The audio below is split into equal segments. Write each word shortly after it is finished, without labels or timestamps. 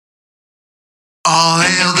All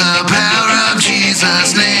hail the power of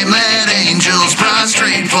Jesus' name, let angels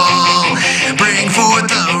prostrate fall. Bring forth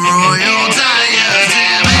the royal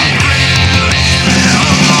diadem and crown him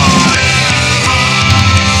Lord of all.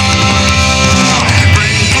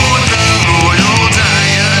 Bring forth the royal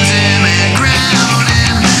diadem and crown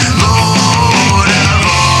him Lord of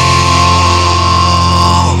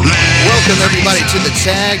all. Welcome everybody to the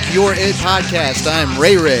Tag Your It podcast. I'm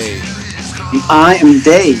Ray Ray. I am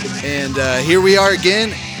Dave. And here we are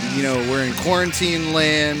again. You know, we're in quarantine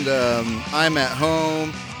land. I'm at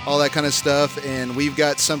home, all that kind of stuff. And we've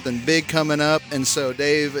got something big coming up. And so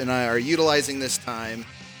Dave and I are utilizing this time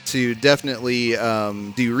to definitely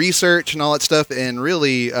do research and all that stuff. And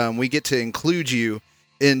really, we get to include you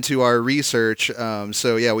into our research.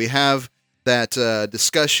 So yeah, we have that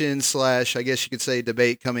discussion / I guess you could say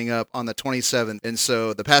debate coming up on the 27th. And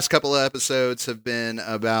so the past couple of episodes have been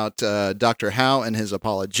about Dr. Howe and his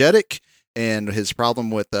apologetic and his problem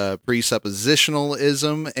with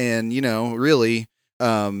presuppositionalism. And, you know, really,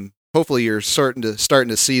 hopefully you're starting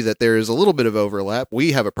to see that there is a little bit of overlap.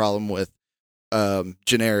 We have a problem with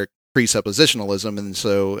generic presuppositionalism. And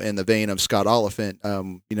so in the vein of Scott Oliphant,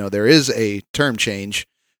 you know, there is a term change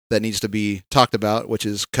that needs to be talked about, which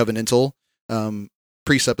is covenantal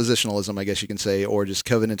presuppositionalism, I guess you can say, or just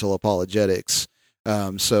covenantal apologetics.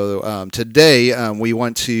 So today we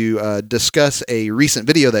want to discuss a recent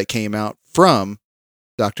video that came out from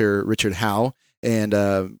Dr. Richard Howe and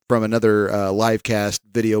from another livecast,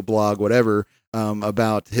 video blog, whatever,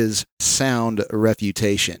 about his sound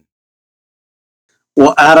refutation.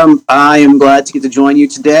 Well, Adam, I am glad to get to join you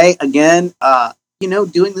today. Again, you know,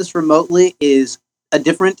 doing this remotely is a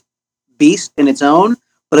different beast in its own,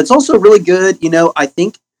 but it's also really good. You know, I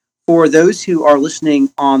think for those who are listening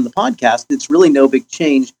on the podcast, it's really no big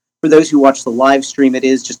change. For those who watch the live stream, it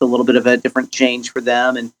is just a little bit of a different change for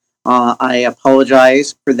them. And I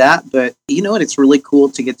apologize for that. But you know what? It's really cool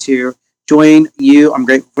to get to join you. I'm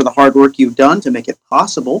grateful for the hard work you've done to make it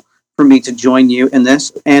possible for me to join you in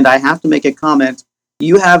this. And I have to make a comment.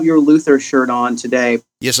 You have your Luther shirt on today.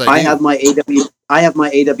 Yes, I do. have my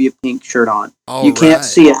AW Pink shirt on. All you can't right.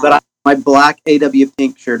 see it, but I have my black AW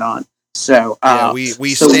Pink shirt on. So Yeah,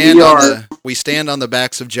 we stand on the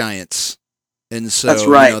backs of giants, and so That's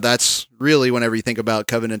right. You know, that's really whenever you think about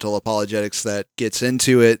covenantal apologetics, that gets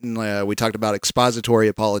into it. And we talked about expository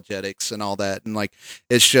apologetics and all that, and like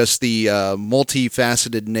it's just the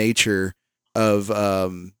multifaceted nature of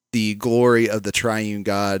the glory of the triune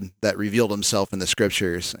God that revealed Himself in the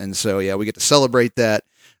Scriptures. And so yeah, we get to celebrate that,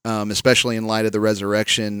 especially in light of the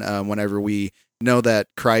resurrection. Whenever we know that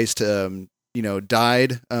Christ, you know,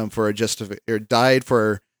 died died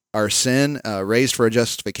for our sin, raised for a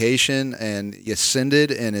justification, and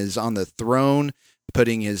ascended and is on the throne,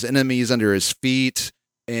 putting His enemies under His feet,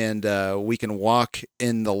 and we can walk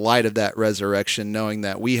in the light of that resurrection, knowing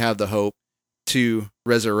that we have the hope to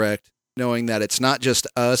resurrect, knowing that it's not just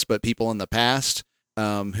us, but people in the past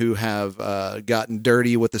who have gotten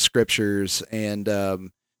dirty with the Scriptures and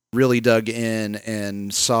really dug in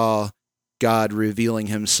and saw God revealing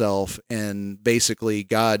Himself, and basically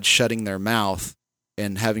God shutting their mouth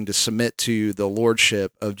and having to submit to the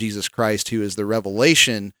lordship of Jesus Christ, who is the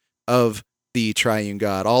revelation of the triune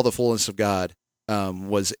God. All the fullness of God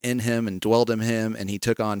was in Him and dwelled in Him, and He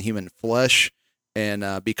took on human flesh.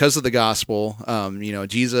 And because of the gospel, you know,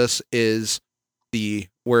 Jesus is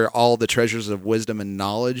where all the treasures of wisdom and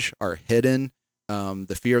knowledge are hidden.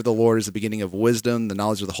 The fear of the Lord is the beginning of wisdom. The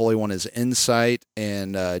knowledge of the Holy One is insight.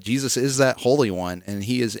 And Jesus is that Holy One, and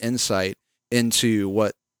He is insight into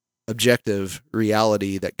what objective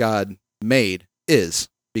reality that God made is,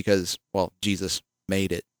 because, well, Jesus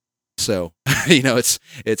made it. So, you know, it's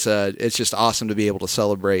just awesome to be able to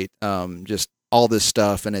celebrate just all this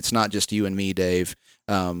stuff. And it's not just you and me, Dave.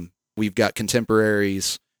 We've got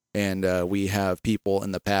contemporaries, and we have people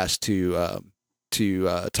in the past to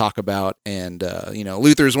talk about. And, you know,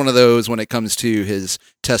 Luther is one of those when it comes to his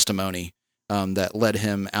testimony that led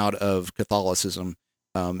him out of Catholicism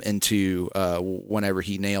into whenever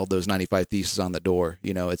he nailed those 95 Theses on the door.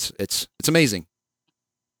 You know, it's amazing.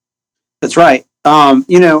 That's right.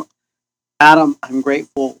 You know, Adam, I'm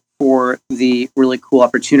grateful for the really cool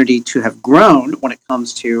opportunity to have grown when it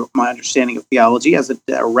comes to my understanding of theology as a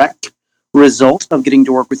direct result of getting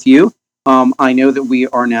to work with you. I know that we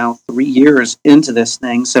are now 3 years into this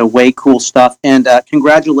thing, so way cool stuff. And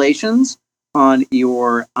congratulations on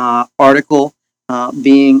your article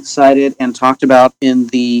being cited and talked about in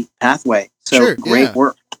the Pathway. So Sure, great yeah.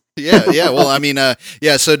 work. Yeah. Well, I mean,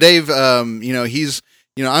 yeah. So Dave, you know, he's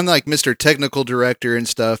I'm like Mr. Technical Director and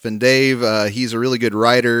stuff, and Dave, he's a really good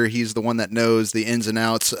writer. He's the one that knows the ins and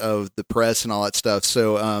outs of the press and all that stuff.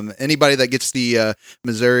 So anybody that gets the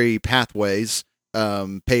Missouri Pathways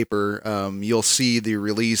paper, you'll see the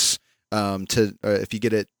release if you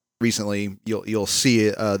get it recently, you'll see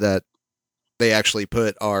that they actually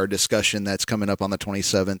put our discussion that's coming up on the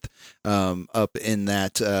 27th up in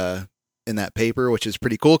that paper, which is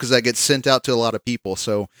pretty cool because that gets sent out to a lot of people.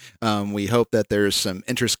 So we hope that there's some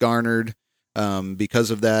interest garnered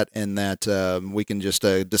because of that, and that we can just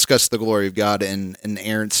discuss the glory of God and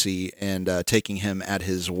inerrancy and taking him at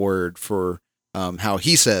his word for how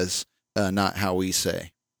he says, not how we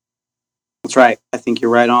say. That's right. I think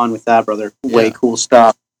you're right on with that, brother. Way cool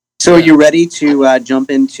stuff. So are you ready to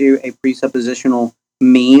jump into a presuppositional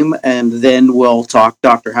meme, and then we'll talk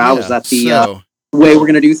Dr. Howe? Is that the way we're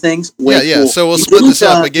going to do things? Cool. So we'll split this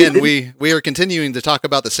up again. We are continuing to talk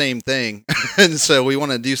about the same thing, and so we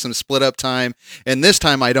want to do some split up time. And this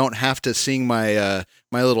time I don't have to sing my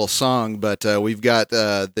my little song, but we've got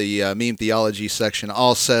the meme theology section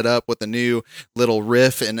all set up with a new little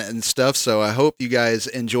riff and stuff. So I hope you guys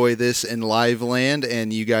enjoy this in live land,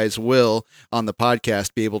 and you guys will on the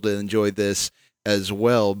podcast be able to enjoy this as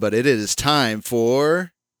well. But it is time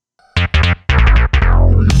for.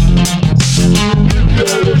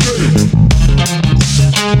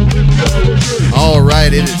 All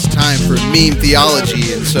right, it is time for meme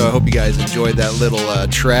theology, and so I hope you guys enjoyed that little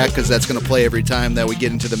track, because that's going to play every time that we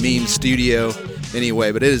get into the meme studio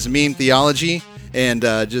anyway. But it is meme theology, and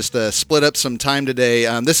just split up some time today.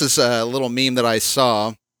 This is a little meme that I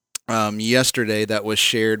saw yesterday that was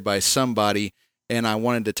shared by somebody, and I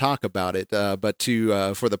wanted to talk about it. But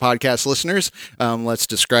for the podcast listeners, let's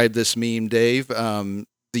describe this meme, Dave.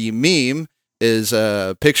 The meme is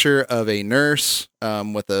a picture of a nurse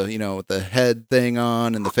with the head thing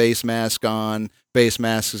on and the face mask on. Face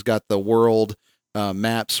mask has got the world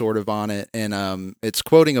map sort of on it, and it's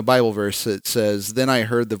quoting a Bible verse that says, "Then I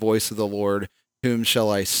heard the voice of the Lord, whom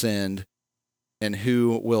shall I send, and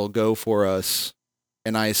who will go for us?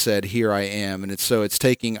 And I said, here I am." And it's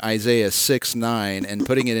taking Isaiah 6:9 and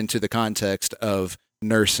putting it into the context of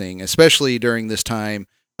nursing, especially during this time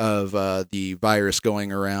of the virus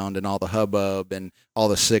going around and all the hubbub and all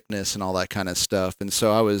the sickness and all that kind of stuff. And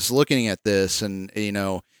so I was looking at this, and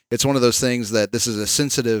it's one of those things that this is a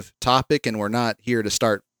sensitive topic, and we're not here to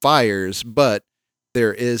start fires, but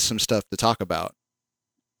there is some stuff to talk about.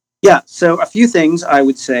 Yeah, so a few things I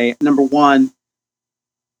would say. Number one,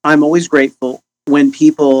 I'm always grateful when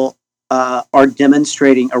people are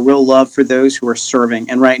demonstrating a real love for those who are serving.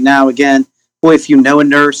 And right now, again, boy, if you know a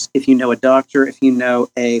nurse, if you know a doctor, if you know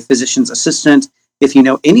a physician's assistant, if you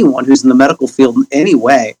know anyone who's in the medical field in any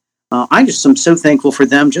way, I just am so thankful for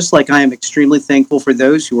them, just like I am extremely thankful for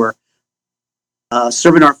those who are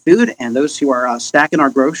serving our food and those who are stacking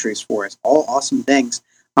our groceries for us. All awesome things.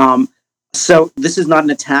 So this is not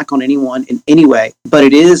an attack on anyone in any way, but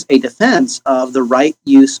it is a defense of the right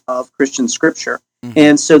use of Christian scripture. Mm-hmm.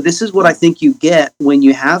 And so this is what I think you get when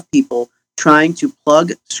you have people trying to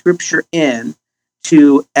plug scripture in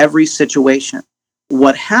to every situation.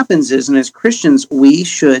 What happens is, and as Christians, we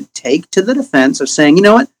should take to the defense of saying, you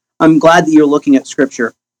know what, I'm glad that you're looking at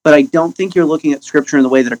scripture, but I don't think you're looking at scripture in the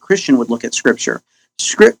way that a Christian would look at scripture.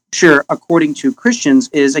 Scripture, according to Christians,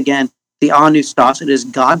 is, again, the anustos. It is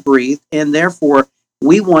God-breathed, and therefore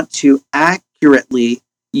we want to accurately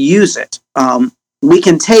use it. We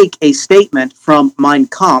can take a statement from Mein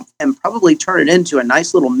Kampf and probably turn it into a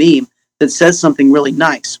nice little meme that says something really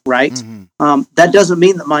nice, right? Mm-hmm. That doesn't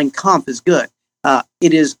mean that Mein Kampf is good.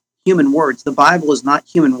 It is human words. The Bible is not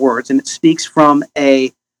human words, and it speaks from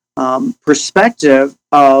a perspective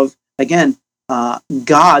of, again,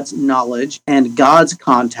 God's knowledge and God's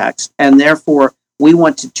context, and therefore we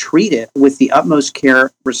want to treat it with the utmost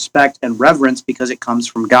care, respect, and reverence because it comes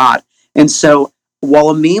from God. And so while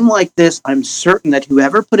a meme like this, I'm certain that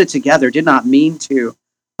whoever put it together did not mean to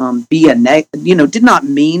did not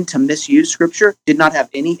mean to misuse scripture, did not have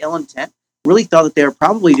any ill intent, really thought that they were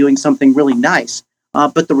probably doing something really nice.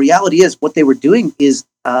 But the reality is what they were doing is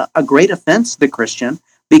a great offense to the Christian,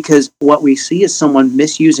 because what we see is someone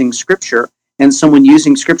misusing scripture and someone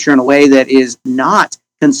using scripture in a way that is not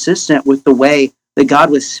consistent with the way that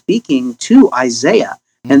God was speaking to Isaiah.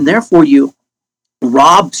 Mm-hmm. And therefore you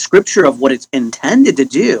rob scripture of what it's intended to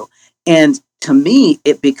do. And to me,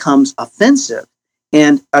 it becomes offensive.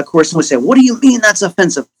 And of course, someone would say, what do you mean that's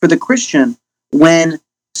offensive? For the Christian, when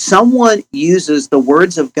someone uses the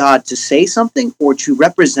words of God to say something or to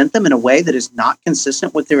represent them in a way that is not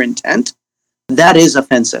consistent with their intent, that is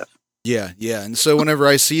offensive. Yeah. And so whenever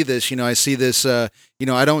I see this, I see this, I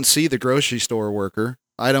don't see the grocery store worker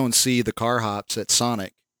I don't see the car hops at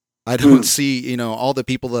Sonic. I don't see, all the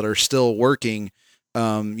people that are still working,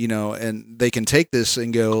 and they can take this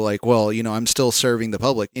and go like, well, I'm still serving the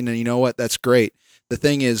public. And you know what? That's great. The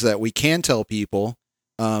thing is that we can tell people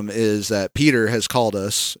is that Peter has called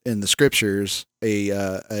us in the scriptures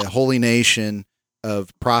a holy nation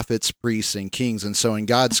of prophets, priests, and kings. And so in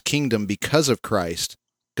God's kingdom, because of Christ,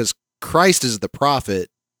 because Christ is the prophet,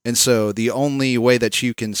 and so the only way that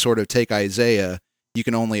you can sort of take Isaiah, you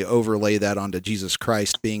can only overlay that onto Jesus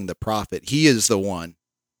Christ being the prophet. He is the one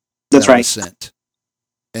That's that right. was sent.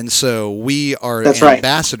 And so we are That's right.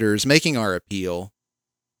 ambassadors making our appeal.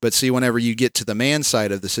 But see, whenever you get to the man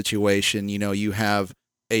side of the situation, you have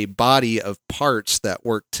a body of parts that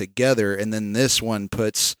work together. And then this one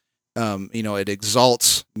puts, it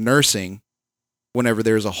exalts nursing whenever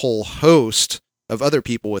there's a whole host of other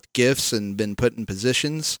people with gifts and been put in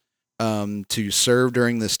positions to serve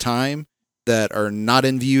during this time that are not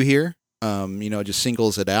in view here. It just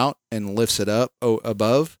singles it out and lifts it up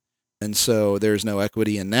above. And so there's no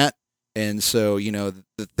equity in that. And so,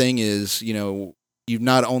 the thing is, you've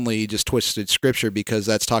not only just twisted scripture because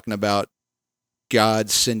that's talking about God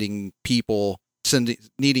sending people,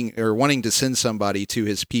 needing or wanting to send somebody to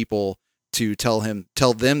his people to tell them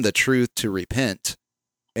the truth to repent.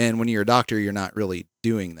 And when you're a doctor, you're not really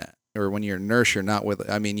doing that. Or when you're a nurse, you're not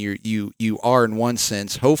you are in one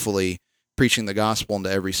sense, hopefully, preaching the gospel into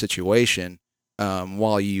every situation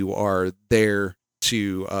while you are there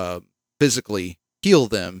to physically heal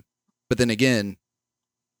them. But then again,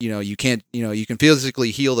 you can't, you can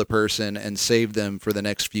physically heal the person and save them for the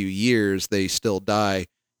next few years. They still die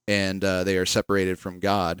and they are separated from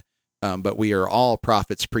God. But we are all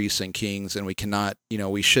prophets, priests, and kings, and we cannot,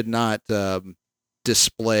 we should not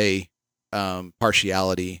display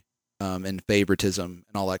partiality and favoritism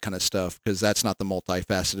and all that kind of stuff, because that's not the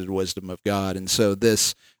multifaceted wisdom of God. And so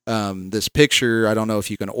this picture, I don't know if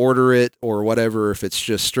you can order it or whatever, if it's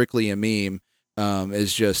just strictly a meme,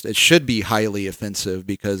 it should be highly offensive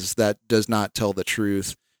because that does not tell the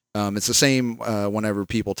truth. It's the same whenever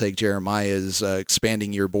people take Jeremiah's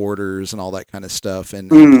expanding your borders and all that kind of stuff and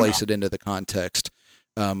place it into the context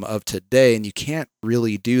of today. And you can't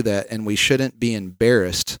really do that. And we shouldn't be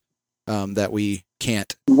embarrassed that we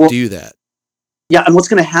can't do that. Yeah, and what's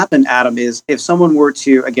going to happen, Adam, is if someone were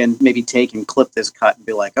to, again, maybe take and clip this cut and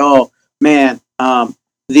be like, oh, man,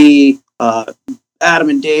 the Adam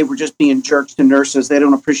and Dave were just being jerks to nurses. They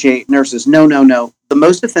don't appreciate nurses. No. The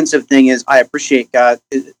most offensive thing is I appreciate God.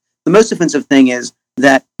 The most offensive thing is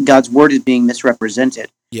that God's word is being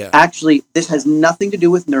misrepresented. Yeah. Actually, this has nothing to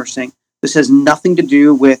do with nursing. This has nothing to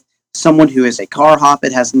do with someone who is a car hop.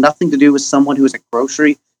 It has nothing to do with someone who is a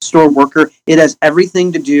grocery store worker. It has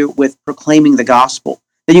everything to do with proclaiming the gospel.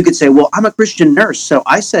 Then you could say, well, I'm a Christian nurse, so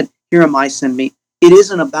I said, here am I, send me. It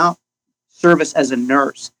isn't about service as a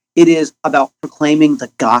nurse. It is about proclaiming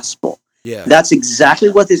the gospel. Yeah. That's exactly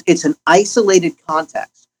what this, it's an isolated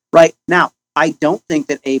context, right? Now, I don't think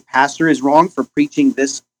that a pastor is wrong for preaching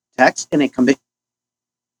this text in a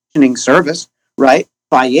commissioning service, right?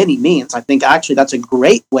 By any means. I think actually that's a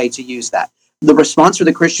great way to use that. The response for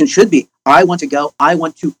the Christian should be, I want to go, I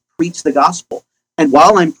want to preach the gospel. And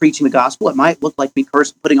while I'm preaching the gospel, it might look like me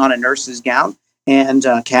putting on a nurse's gown and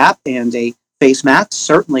a cap and a face mask,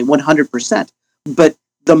 certainly 100%. But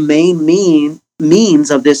the main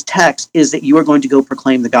means of this text is that you are going to go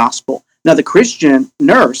proclaim the gospel. Now, the Christian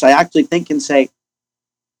nurse, I actually think, can say,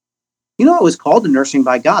 I was called to nursing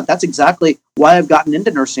by God. That's exactly why I've gotten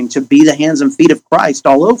into nursing, to be the hands and feet of Christ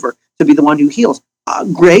all over, to be the one who heals.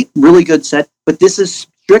 Great, really good said. But this is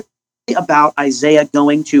strictly about Isaiah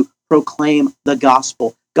going to proclaim the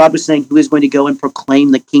gospel. God was saying who is going to go and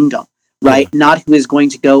proclaim the kingdom, right? Yeah. Not who is going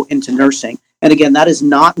to go into nursing. And again, that is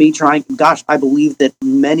not me trying. Gosh, I believe that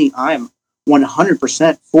I'm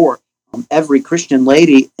 100% for every Christian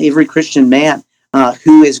lady, every Christian man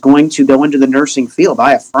who is going to go into the nursing field.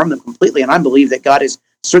 I affirm them completely. And I believe that God has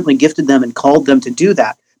certainly gifted them and called them to do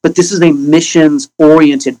that. But this is a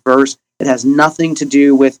missions-oriented verse. It has nothing to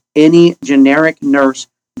do with any generic nurse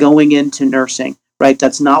going into nursing, right?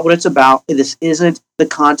 That's not what it's about. This isn't the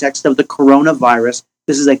context of the coronavirus.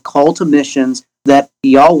 This is a call to missions that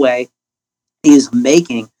Yahweh is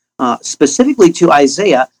making specifically to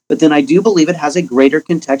Isaiah, but then I do believe it has a greater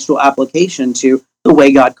contextual application to the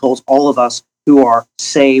way God calls all of us who are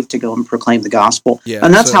saved to go and proclaim the gospel. Yeah,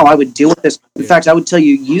 and that's how I would deal with this. In fact, I would tell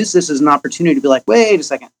you, use this as an opportunity to be like, wait a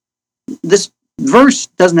second. This verse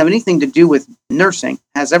doesn't have anything to do with nursing.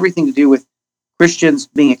 It has everything to do with Christians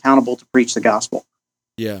being accountable to preach the gospel.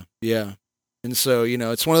 Yeah. And so,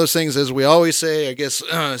 it's one of those things, as we always say, I guess,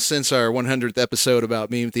 since our 100th episode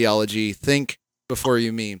about meme theology, think before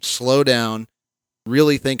you meme. Slow down.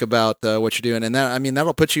 Really think about what you're doing, and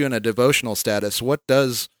that'll put you in a devotional status. What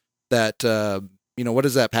does that what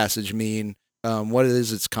does that passage mean? What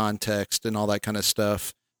is its context and all that kind of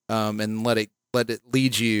stuff? And let it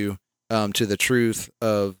lead you to the truth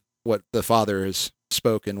of what the Father has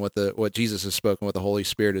spoken, what Jesus has spoken, what the Holy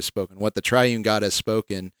Spirit has spoken, what the Triune God has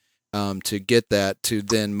spoken. To get that to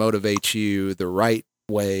then motivate you the right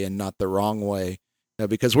way and not the wrong way,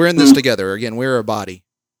 because we're in this together. Again, we're a body.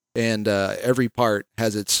 And every part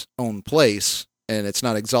has its own place, and it's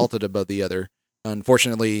not exalted above the other.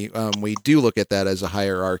 Unfortunately, we do look at that as a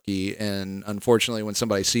hierarchy, and unfortunately, when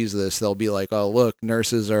somebody sees this, they'll be like, oh, look,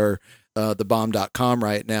 nurses are the bomb.com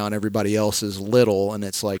right now, and everybody else is little, and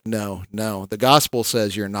it's like, no. The gospel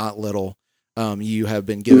says you're not little. You have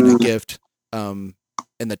been given a gift, and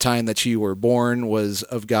the time that you were born was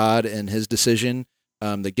of God and His decision.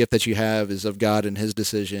 The gift that you have is of God and His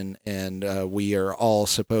decision, and we are all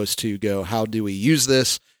supposed to go, how do we use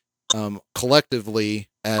this collectively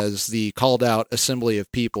as the called out assembly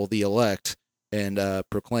of people, the elect, and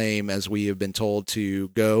proclaim as we have been told to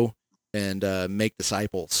go and make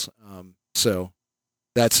disciples. So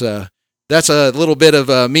that's a little bit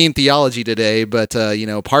of mean theology today, but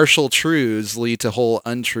partial truths lead to whole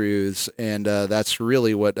untruths, and that's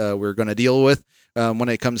really what we're going to deal with. When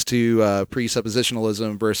it comes to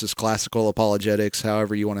presuppositionalism versus classical apologetics,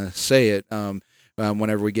 however you want to say it,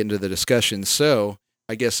 whenever we get into the discussion. So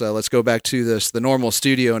I guess let's go back to the normal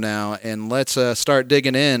studio now, and let's start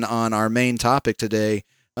digging in on our main topic today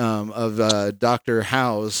of Dr.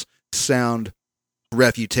 Howe's sound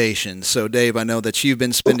refutation. So Dave, I know that you've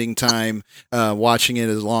been spending time watching it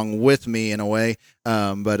along with me in a way,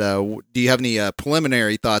 but do you have any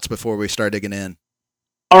preliminary thoughts before we start digging in?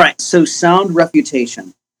 All right, so sound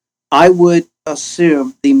refutation. I would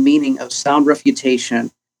assume the meaning of sound refutation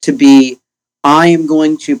to be, I am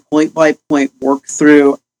going to point by point work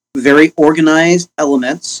through very organized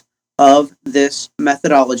elements of this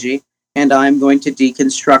methodology, and I'm going to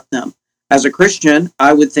deconstruct them. As a Christian,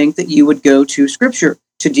 I would think that you would go to Scripture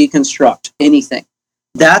to deconstruct anything.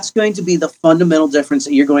 That's going to be the fundamental difference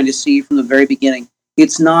that you're going to see from the very beginning.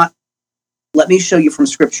 It's not, let me show you from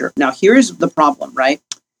Scripture. Now, here's the problem, right?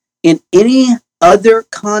 In any other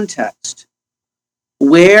context,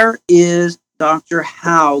 where is Dr.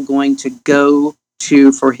 Howe going to go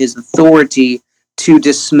to for his authority to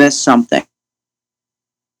dismiss something?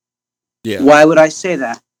 Yeah. Why would I say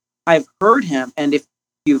that? I've heard him, and if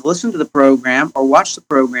you've listened to the program or watched the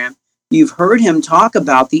program, you've heard him talk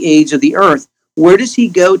about the age of the earth. Where does he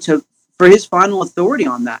go to for his final authority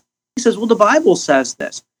on that? He says, well, the Bible says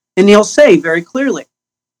this. And he'll say very clearly,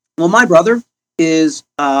 well, my brother is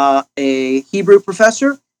a Hebrew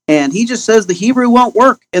professor, and he just says the Hebrew won't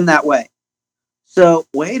work in that way. So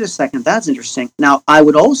wait a second, that's interesting. Now, I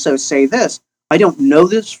would also say this. I don't know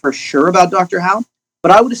this for sure about Dr. Howe,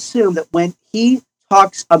 but I would assume that when he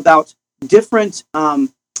talks about different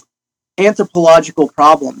anthropological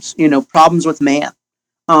problems, problems with man,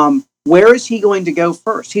 where is he going to go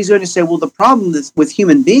first? He's going to say, well, the problem with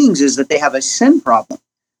human beings is that they have a sin problem.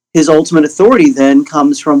 His ultimate authority then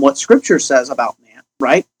comes from what Scripture says about man,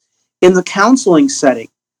 right? In the counseling setting,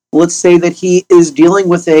 let's say that he is dealing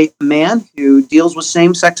with a man who deals with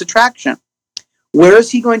same-sex attraction. Where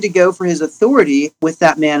is he going to go for his authority with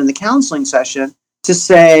that man in the counseling session to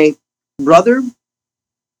say, brother,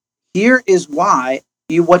 here is why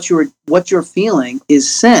what you're feeling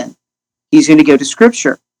is sin? He's going to go to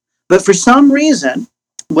Scripture. But for some reason,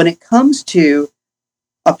 when it comes to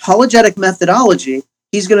apologetic methodology,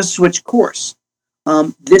 he's going to switch course.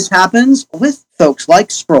 This happens with folks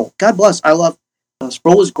like Sproul. God bless. I love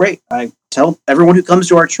Sproul is great. I tell everyone who comes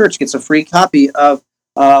to our church gets a free copy of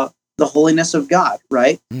The Holiness of God,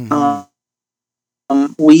 right? Mm-hmm.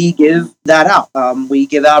 We give that out. We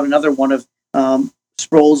give out another one of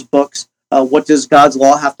Sproul's books, What Does God's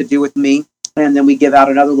Law Have to Do with Me? And then we give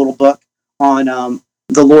out another little book on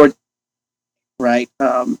the Lord, right?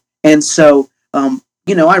 And so,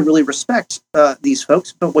 I really respect these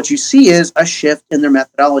folks, but what you see is a shift in their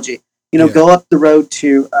methodology. Go up the road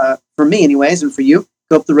to, for me anyways, and for you,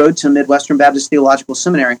 go up the road to Midwestern Baptist Theological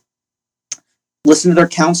Seminary. Listen to their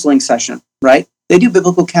counseling session, right? They do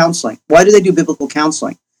biblical counseling. Why do they do biblical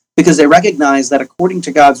counseling? Because they recognize that according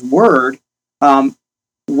to God's word,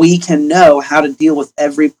 we can know how to deal with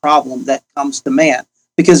every problem that comes to man,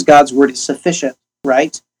 because God's word is sufficient,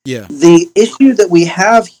 right? Yeah. The issue that we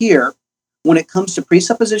have here when it comes to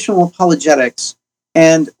presuppositional apologetics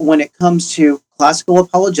and when it comes to classical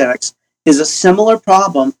apologetics is a similar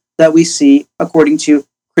problem that we see according to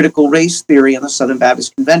critical race theory in the Southern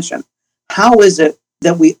Baptist Convention. How is it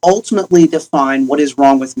that we ultimately define what is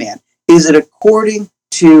wrong with man? Is it according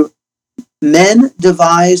to men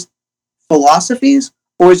devised philosophies,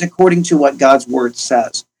 or is it according to what God's word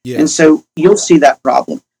says? Yeah. And so you'll see that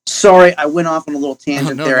problem. Sorry, I went off on a little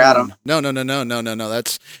tangent there, Adam. No.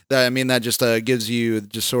 That's that. I mean, that just gives you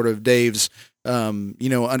just sort of Dave's,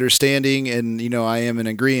 understanding, and I am in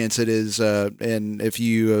agreement. It is, and if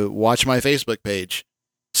you watch my Facebook page,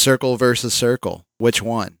 circle versus circle, which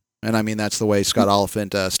one? And I mean, that's the way Scott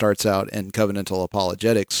Oliphant starts out in Covenantal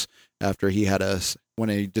Apologetics after he had when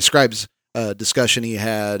he describes a discussion he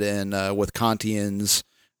had and with Kantians.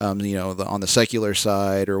 On the secular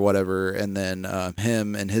side or whatever, and then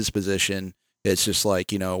him and his position, it's just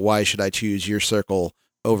like, why should I choose your circle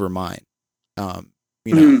over mine?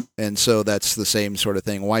 And so that's the same sort of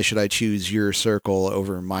thing. Why should I choose your circle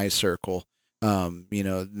over my circle? And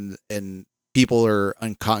people are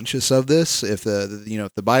unconscious of this. If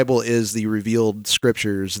if the Bible is the revealed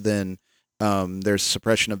scriptures, then there's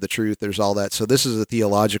suppression of the truth. There's all that. So this is a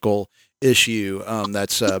theological issue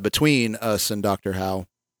that's between us and Dr. Howe.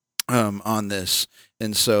 On this,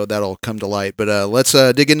 and so that'll come to light. But let's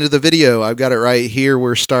dig into the video. I've got it right here.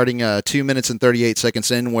 We're starting 2 minutes and 38 seconds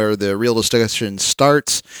in, where the real discussion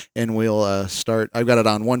starts, and we'll start. I've got it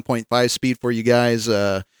on 1.5 speed for you guys,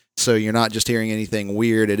 so you're not just hearing anything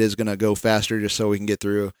weird. It is going to go faster, just so we can get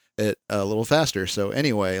through it a little faster. So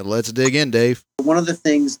anyway, let's dig in, Dave. One of the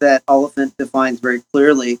things that Oliphant defines very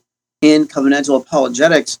clearly in covenantal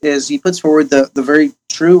apologetics is he puts forward the very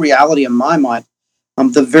true reality in my mind.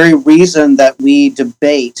 The very reason that we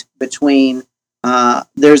debate between,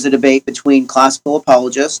 there's a debate between classical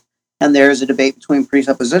apologists and there's a debate between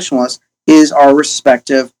presuppositionalists, is our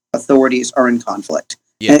respective authorities are in conflict.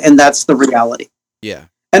 Yeah. And that's the reality. Yeah.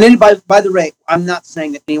 And then, by the way, I'm not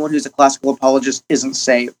saying that anyone who's a classical apologist isn't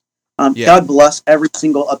saved. God bless every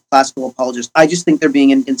single classical apologist. I just think they're being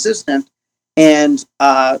inconsistent, and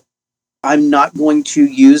I'm not going to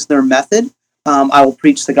use their method. I will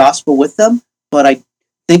preach the gospel with them, but I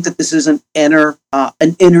think that this is an inner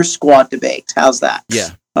squad debate. How's that?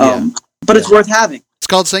 Yeah. But it's worth having. It's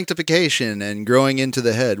called sanctification and growing into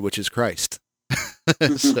the head, which is Christ.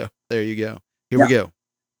 So there you go. Here we go.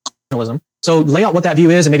 So lay out what that view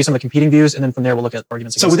is and maybe some of the competing views, and then from there we'll look at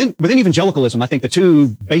arguments against it. So within evangelicalism, I think the two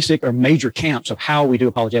basic or major camps of how we do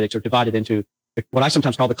apologetics are divided into what I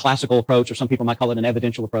sometimes call the classical approach, or some people might call it an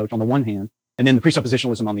evidential approach on the one hand, and then the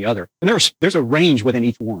presuppositionalism on the other. And there's a range within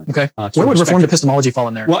each one. Okay. Where would Reformed epistemology fall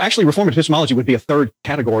in there? Well, actually, Reformed epistemology would be a third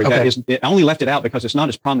category. Okay. I only left it out because it's not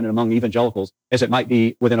as prominent among evangelicals as it might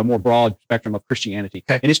be within a more broad spectrum of Christianity.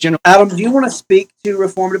 Okay. And it's general. Adam, do you want to speak to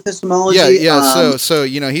Reformed epistemology? Yeah. So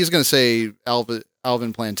he's going to say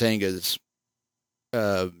Alvin Plantinga's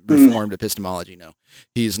Reformed epistemology. No,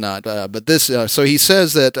 he's not. But this, so he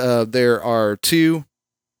says that there are two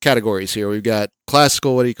categories here. We've got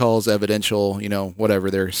classical, what he calls evidential, whatever.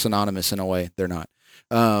 They're synonymous in a way. They're not.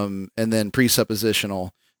 And then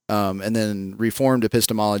presuppositional. And then Reformed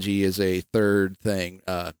epistemology is a third thing.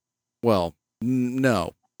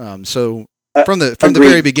 No. So from the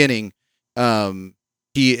very beginning,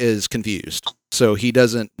 he is confused. So he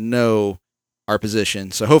doesn't know our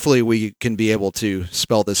position. So hopefully we can be able to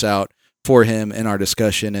spell this out for him in our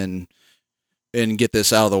discussion and get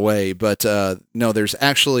this out of the way. But no, there's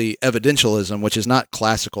actually evidentialism, which is not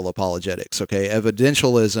classical apologetics. Okay,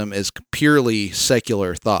 evidentialism is purely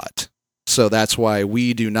secular thought. So that's why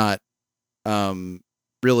we do not I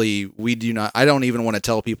don't even want to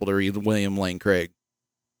tell people to read William Lane Craig.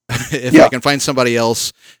 If I can find somebody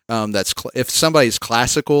else if somebody's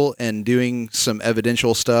classical and doing some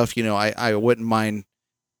evidential stuff, I wouldn't mind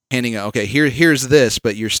handing out, okay, here's this,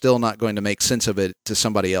 but you're still not going to make sense of it to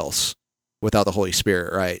somebody else without the Holy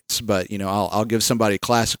Spirit, right? But I'll give somebody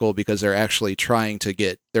classical because they're actually trying to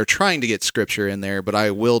get scripture in there, but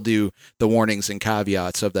I will do the warnings and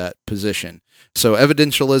caveats of that position. So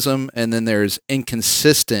evidentialism, and then there's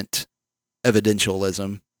inconsistent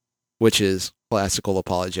evidentialism, which is classical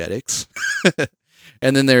apologetics.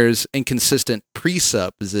 And then there's inconsistent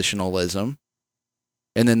presuppositionalism.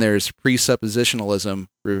 And then there's presuppositionalism,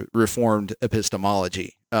 Reformed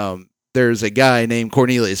epistemology. There's a guy named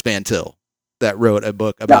Cornelius Van Til that wrote a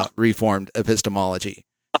book about Reformed epistemology.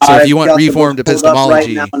 So if you want Reformed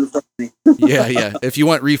epistemology, if you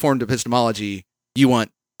want Reformed epistemology, you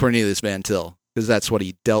want Cornelius Van Til, because that's what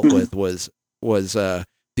he dealt with was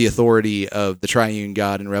the authority of the triune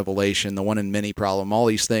God in Revelation, the one in many problem, all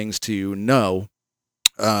these things to know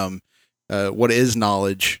what is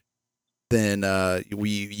knowledge. Then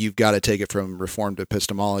you've got to take it from Reformed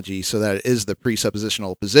epistemology. So that is the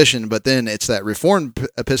presuppositional position, but then it's that Reformed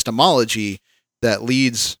epistemology that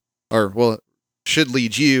leads, should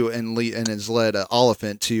lead you and has led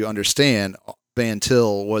Oliphant to understand Van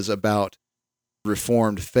Til was about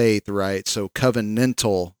Reformed faith, right? So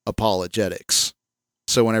covenantal apologetics.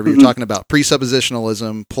 So whenever you're talking about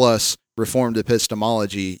presuppositionalism plus Reformed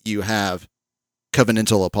epistemology, you have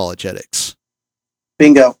covenantal apologetics.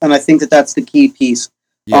 Bingo. And I think that that's the key piece.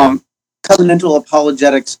 Yeah. Covenantal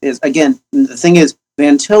apologetics is, again, the thing is,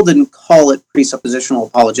 Van Til didn't call it presuppositional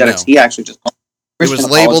apologetics. No. He actually just called it It was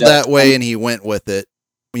Christian labeled apologetics. that way, and he went with it.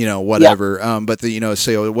 Whatever. But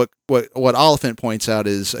so what Oliphant points out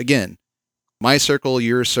is, again, my circle,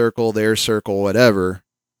 your circle, their circle, whatever,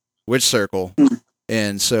 which circle,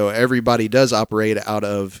 and so everybody does operate out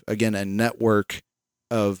of, again, a network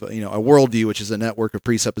of, a worldview, which is a network of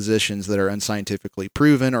presuppositions that are unscientifically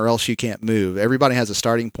proven, or else you can't move. Everybody has a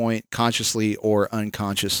starting point, consciously or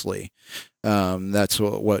unconsciously. That's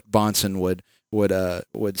what Bahnsen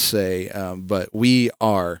would say. But we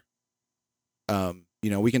are,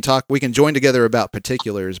 we can join together about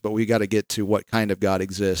particulars, but we got to get to what kind of God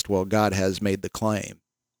exists. Well, God has made the claim.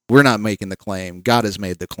 We're not making the claim. God has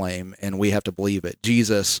made the claim, and we have to believe it.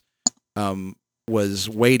 Jesus was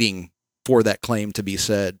waiting for that claim to be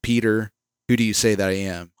said. Peter, who do you say that I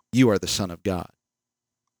am? You are the Son of God.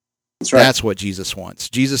 That's right. That's what Jesus wants.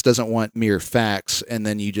 Jesus doesn't want mere facts, and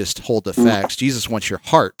then you just hold the facts. Jesus wants your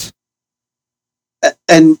heart.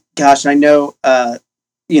 And gosh, I know, I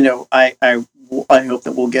hope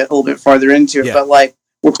that we'll get a little bit farther into it, Yeah. but like,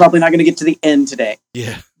 we're probably not going to get to the end today.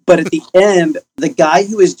 Yeah. But at the end, the guy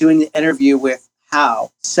who is doing the interview with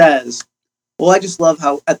Howe says, well, I just love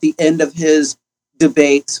how at the end of his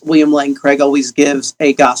debates, William Lane Craig always gives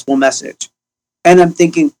a gospel message. And I'm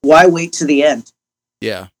thinking, why wait to the end?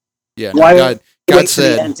 Yeah. Yeah. Why God wait to the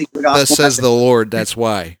said, end to give a gospel thus says message? the Lord, that's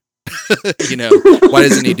why. Why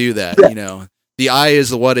doesn't he do that? Yeah. The eye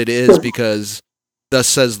is what it is because thus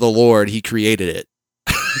says the Lord, he created it.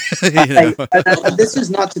 And this is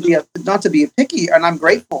not to be picky, and I'm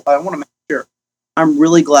grateful. I want to make sure. I'm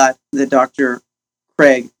really glad that Dr.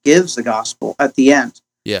 Craig gives the gospel at the end.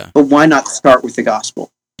 Yeah. But why not start with the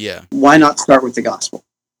gospel? Yeah. Why not start with the gospel?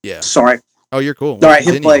 Yeah. Sorry. Oh, you're cool. All right, hit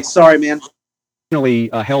Continue. play. Sorry, man. Generally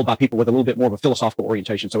held by people with a little bit more of a philosophical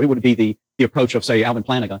orientation. So it would be the approach of, say, Alvin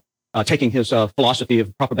Plantinga, taking his philosophy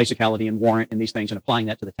of proper basicality and warrant and these things and applying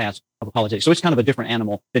that to the task of apologetics. So it's kind of a different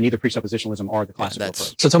animal than either presuppositionalism or the classical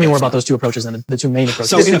approach. So tell me more about those two approaches and the two main approaches.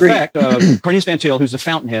 So in Disagree. effect, Cornelius Van Til, who's the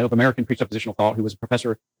fountainhead of American presuppositional thought, who was a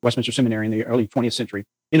professor at Westminster Seminary in the early 20th century,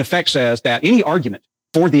 in effect says that any argument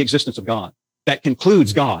for the existence of God that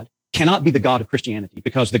concludes God cannot be the God of Christianity,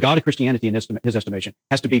 because the God of Christianity, in his estimation,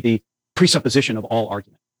 has to be the presupposition of all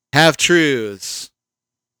argument. Half truths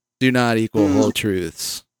do not equal whole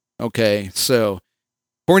truths. Okay, so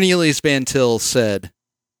Cornelius Van Til said,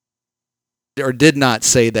 or did not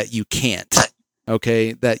say that you can't.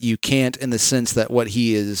 Okay, that you can't in the sense that what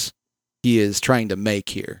he is trying to make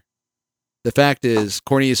here. The fact is,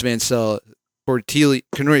 Cornelius Van Til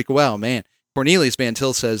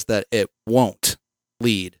says that it won't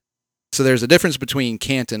lead. So there's a difference between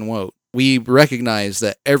can't and won't. We recognize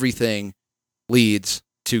that everything leads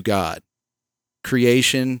to God.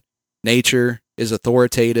 Creation, nature is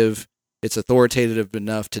authoritative. It's authoritative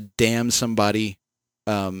enough to damn somebody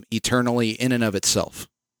eternally in and of itself.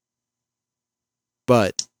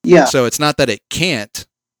 But Yeah. so it's not that it can't,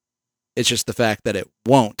 it's just the fact that it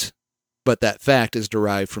won't. But that fact is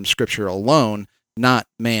derived from Scripture alone, not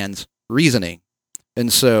man's reasoning.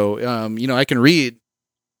 And so, I can read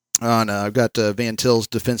on. I've got Van Til's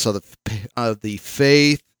Defense of the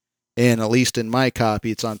Faith, and at least in my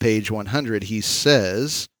copy, it's on page 100. He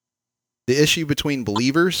says, the issue between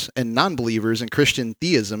believers and non-believers in Christian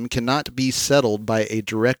theism cannot be settled by a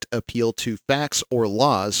direct appeal to facts or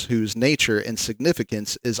laws whose nature and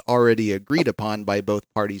significance is already agreed upon by both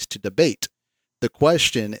parties to debate. The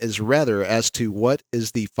question is rather as to what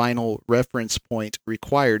is the final reference point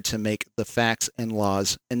required to make the facts and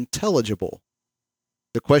laws intelligible.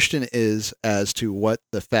 The question is as to what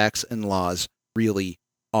the facts and laws really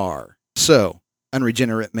are. So,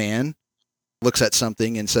 unregenerate man looks at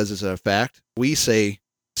something and says it's a fact. We say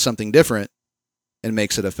something different and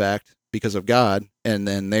makes it a fact because of God, and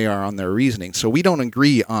then they are on their reasoning. So we don't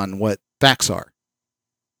agree on what facts are.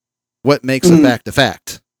 What makes a fact a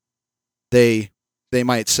fact? They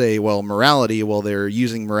might say, well, morality, they're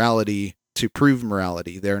using morality to prove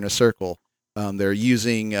morality. They're in a circle. They're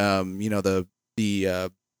using,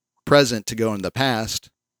 the present to go in the past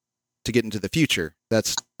to get into the future.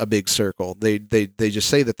 That's a big circle. They just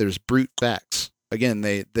say that there's brute facts. Again,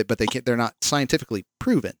 but they're not scientifically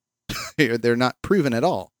proven. They're not proven at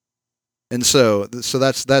all. And so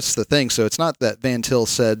that's the thing. So it's not that Van Til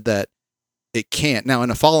said that it can't. Now,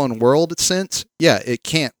 in a fallen world sense, yeah, it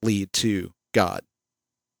can't lead to God,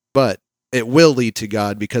 but it will lead to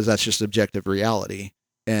God because that's just objective reality.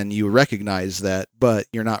 And you recognize that, but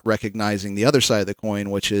you're not recognizing the other side of the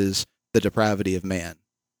coin, which is the depravity of man.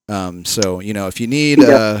 So, if you need,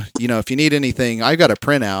 if you need anything, I've got a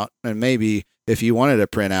printout, and maybe if you wanted a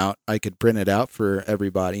printout, I could print it out for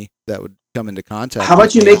everybody that would come into contact. How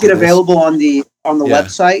about you make it available on the Yeah.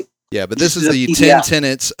 website? Yeah, but this is Just the a 10 PDF.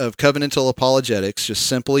 tenets of covenantal apologetics. Just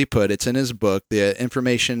simply put, it's in his book. The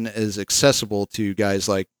information is accessible to guys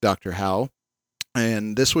like Dr. Howe,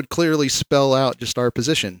 and this would clearly spell out just our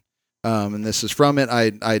position. And this is from it.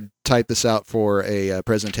 I typed this out for a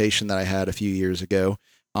presentation that I had a few years ago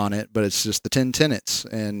on it, but it's just the 10 tenets,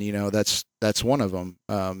 and that's one of them.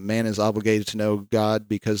 Man is obligated to know God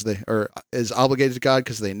is obligated to God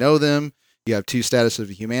because they know them. You have two statuses of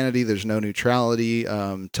humanity. There's no neutrality,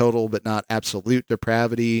 total but not absolute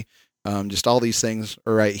depravity. Just all these things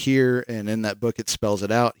are right here, and in that book it spells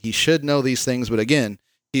it out. He should know these things, but again,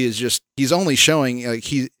 he's only showing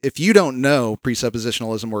if you don't know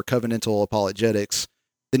presuppositionalism or covenantal apologetics,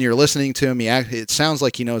 then you're listening to him. It sounds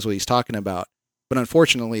like he knows what he's talking about, but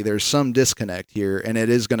unfortunately, there's some disconnect here, and it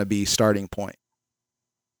is going to be starting point.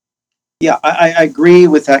 Yeah, I agree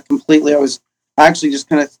with that completely. I was actually just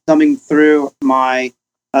kind of thumbing through my,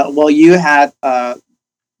 you had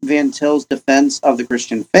Van Til's defense of the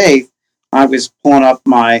Christian faith. I was pulling up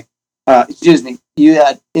my,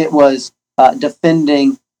 it was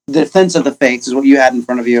defending the defense of the faith is what you had in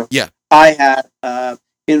front of you. Yeah. I had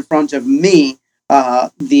in front of me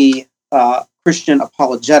the Christian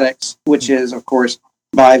apologetics, which is, of course,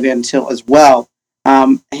 by Van Til as well.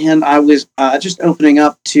 And I was just opening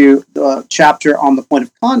up to the chapter on the point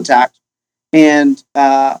of contact, and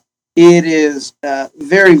it is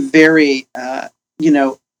very, very,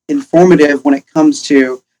 informative when it comes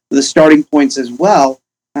to the starting points as well.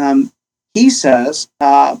 He says,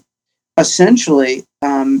 essentially,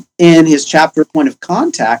 in his chapter Point of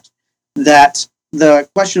Contact, that the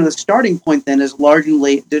question of the starting point then is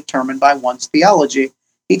largely determined by one's theology.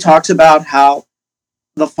 He talks about how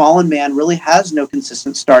the fallen man really has no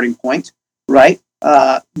consistent starting point, right?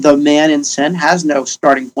 The man in sin has no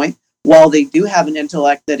starting point. While they do have an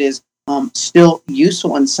intellect that is still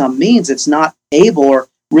useful in some means, it's not able or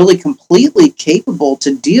really completely capable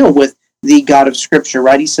to deal with the God of Scripture,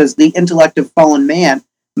 right? He says the intellect of fallen man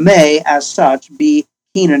may, as such, be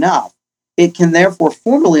keen enough. It can therefore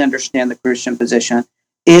formally understand the Christian position.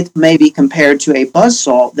 It may be compared to a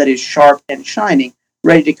buzzsaw that is sharp and shining,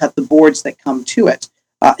 ready to cut the boards that come to it.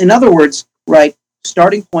 In other words, right,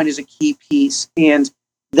 starting point is a key piece, and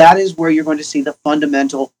that is where you're going to see the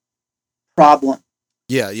fundamental problem.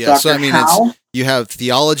 Yeah. Dr. So, Howe? you have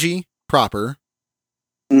theology proper,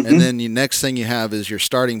 Mhm. and then the next thing you have is your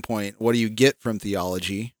starting point. What do you get from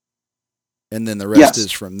theology? And then the rest Yes.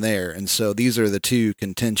 is from there. And so these are the two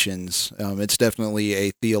contentions. It's definitely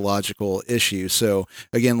a theological issue. So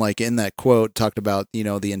again, like in that quote, talked about,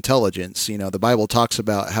 the intelligence. The Bible talks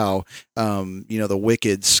about how, the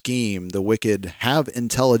wicked scheme, the wicked have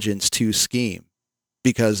intelligence to scheme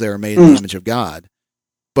because they are made in the image of God.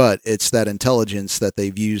 But it's that intelligence that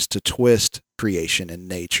they've used to twist creation and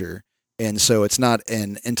nature. And so it's not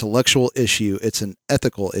an intellectual issue, it's an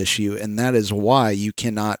ethical issue, and that is why you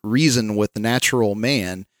cannot reason with the natural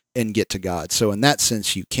man and get to God. So in that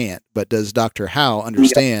sense, you can't. But does Dr. Howe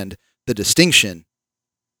understand the distinction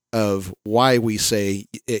of why we say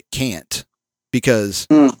it can't? Because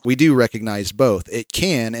we do recognize both. It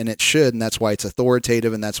can and it should, and that's why it's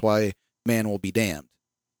authoritative, and that's why man will be damned.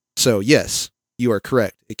 So yes, you are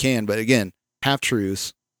correct. It can, but again,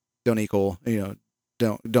 half-truths don't equal,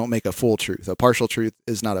 don't make a full truth. A partial truth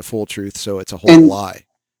is not a full truth, so it's a whole lie,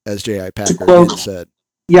 as J.I. Packer again said.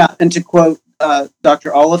 Yeah, and to quote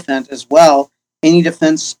Dr. Oliphant as well, any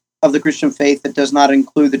defense of the Christian faith that does not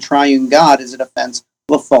include the triune God is a defense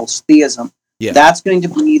of false theism. Yeah. That's going to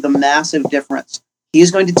be the massive difference. He's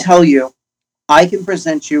going to tell you, I can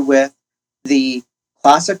present you with the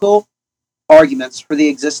classical arguments for the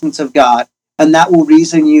existence of God, and that will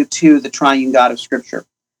reason you to the triune God of Scripture.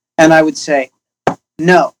 And I would say,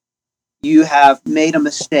 no, you have made a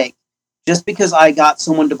mistake. Just because I got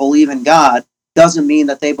someone to believe in God doesn't mean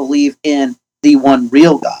that they believe in the one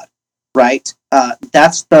real God, right?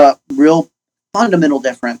 That's the real fundamental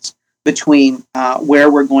difference between where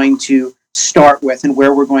we're going to start with and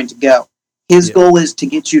where we're going to go. His goal is to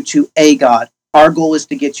get you to a God. Our goal is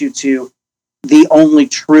to get you to the only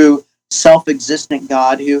true self-existent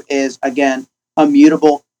God, who is, again,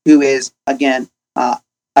 immutable, who is, again,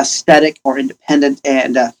 aesthetic or independent,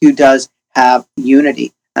 and who does have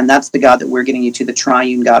unity. And that's the God that we're getting you to, the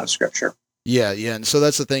triune God of Scripture. Yeah, yeah. And so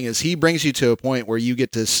that's the thing is he brings you to a point where you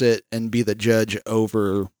get to sit and be the judge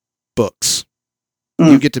over books.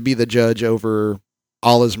 Mm. You get to be the judge over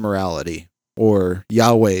Allah's morality or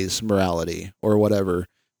Yahweh's morality or whatever.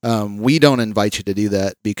 We don't invite you to do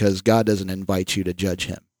that because God doesn't invite you to judge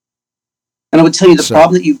him. And I would tell you the So-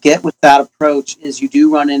 problem that you get with that approach is you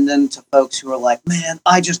do run into folks who are like, man,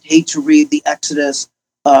 I just hate to read the Exodus.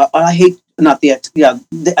 I hate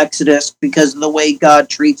the Exodus because of the way God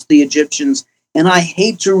treats the Egyptians. And I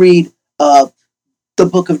hate to read the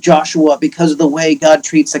book of Joshua because of the way God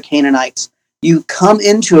treats the Canaanites. You come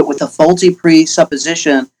into it with a faulty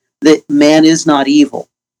presupposition that man is not evil,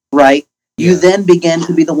 right? You Yeah. then begin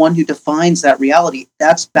to be the one who defines that reality.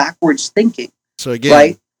 That's backwards thinking, So again,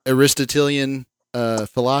 right? Aristotelian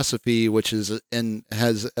philosophy, which has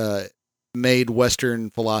made Western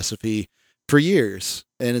philosophy for years,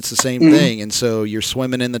 and it's the same Mhm. thing. And so you're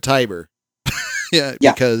swimming in the Tiber, yeah,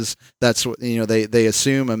 Yeah. because that's what they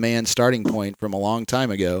assume a man's starting point from a long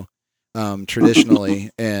time ago,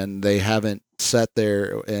 traditionally, and they haven't sat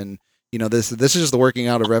there and this is just the working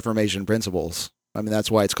out of Reformation principles. I mean,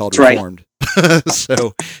 that's why it's called That's right. Reformed.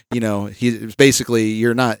 So he's basically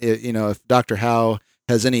you're not if Dr. Howe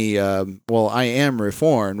has any well, I am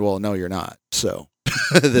reformed. Well, no, you're not. So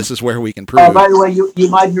this is where we can prove. By the way, you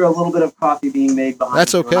might hear a little bit of coffee being made behind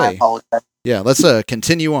That's you, and I okay. apologize. Yeah, let's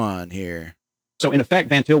continue on here. So in effect,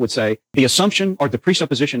 Van Til would say the assumption or the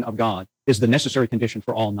presupposition of God is the necessary condition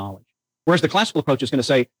for all knowledge. Whereas the classical approach is going to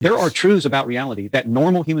say there are truths about reality that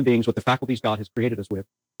normal human beings with the faculties God has created us with,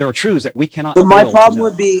 there are truths that we cannot But my fail to problem know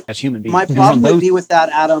would be as human beings. my And problem from would be with that,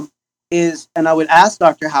 Adam, is, and I would ask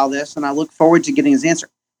Dr. Howe this, and I look forward to getting his answer.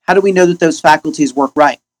 How do we know that those faculties work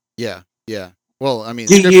right? Yeah, yeah. Well, I mean,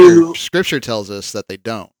 Do scripture tells us that they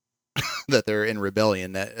don't, that they're in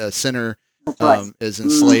rebellion, that a sinner That's right. is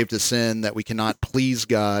enslaved to sin, that we cannot please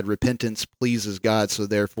God. Repentance pleases God, so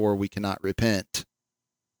therefore we cannot repent.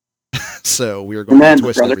 So we are going Amen, to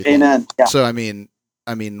twist brother. everything. Amen. Yeah. So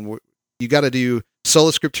you got to do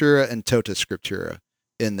sola scriptura and tota scriptura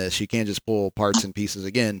in this. You can't just pull parts and pieces.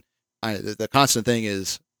 Again, the constant thing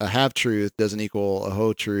is a half truth doesn't equal a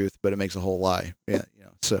whole truth, but it makes a whole lie. Yeah,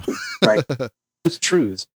 so Right. those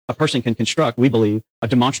truths, a person can construct, we believe, a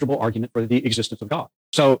demonstrable argument for the existence of God.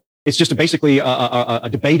 So it's just basically a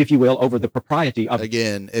debate, if you will, over the propriety of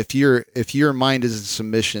again, if your mind is in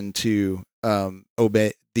submission to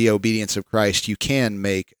obey the obedience of Christ, you can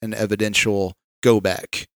make an evidential go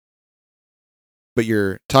back. But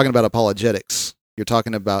you're talking about apologetics. You're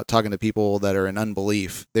talking to people that are in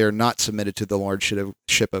unbelief. They're not submitted to the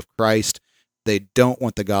lordship of Christ. They don't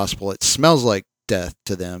want the gospel. It smells like death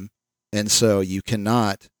to them. And so you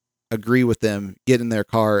cannot agree with them, get in their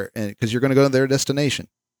car, and because you're going to go to their destination.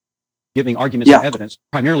 giving arguments Yeah. and evidence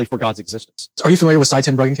primarily for God's existence. Are you familiar with Cy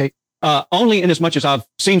Ten Bruggencate? Only in as much as I've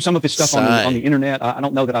seen some of his stuff on Sigh. the internet. I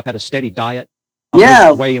don't know that I've had a steady diet. Yeah,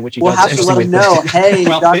 The way in which he We'll does have it. to let him know. Hey,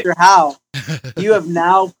 Well, Dr. Howe, you have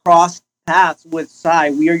now crossed paths with Cy.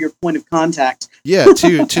 We are your point of contact. Yeah,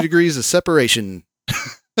 two degrees of separation.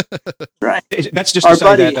 Right. That's just Our to say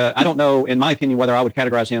buddy- that I don't know, in my opinion, whether I would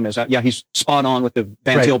categorize him as, he's spot on with the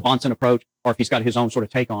Van Right. Til Bonson approach, or if he's got his own sort of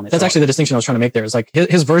take on it. That's So- actually the distinction I was trying to make there. Is like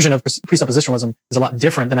his version of presuppositionalism is a lot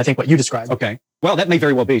different than I think what you described. okay. Well, that may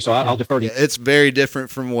very well be. So I'll defer to Yeah, you. it's very different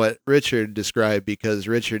from what Richard described because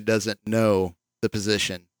Richard doesn't know the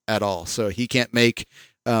position at all. So he can't make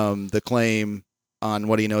the claim on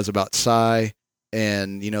what he knows about Psy.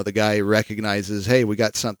 And, the guy recognizes, hey, we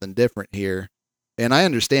got something different here. And I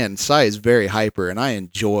understand Psy is very hyper, and I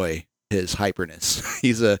enjoy his hyperness.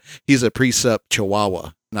 he's a precept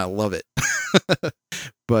chihuahua, and I love it.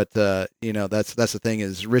 But that's the thing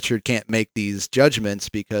is Richard can't make these judgments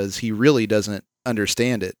because he really doesn't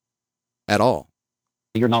understand it at all.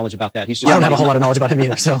 Your knowledge about that. He's just I don't have a whole lot of knowledge about him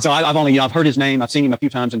either. So So I've only, I've heard his name, I've seen him a few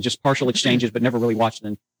times in just partial exchanges, but never really watched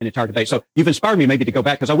an entire debate. So you've inspired me maybe to go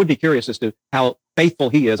back because I would be curious as to how faithful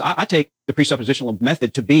he is. I take the presuppositional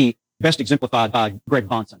method to be best exemplified by Greg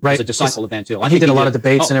Bonson Right. as a disciple of Van Til. I he think did a lot of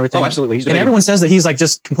debates and everything. Oh, absolutely. He's And debated. everyone says that he's like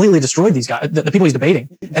just completely destroyed these guys, the people he's debating.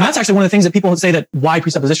 And that's actually one of the things that people say that why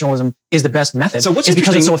presuppositionalism is the best method. So what's is because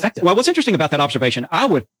it's interesting- so effective. Well, what's interesting about that observation, I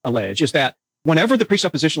would allege, is that whenever the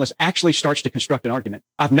presuppositionalist actually starts to construct an argument,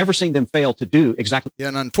 I've never seen them fail to do exactly. Yeah,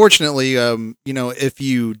 and unfortunately, if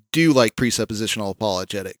you do like presuppositional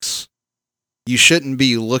apologetics, you shouldn't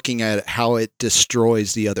be looking at how it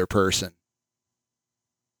destroys the other person.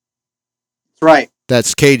 That's right.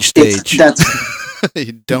 That's cage It's- stage. that's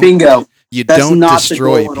you don't bingo. you That's don't not the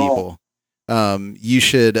destroy goal at people. You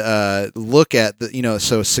should look at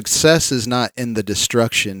so success is not in the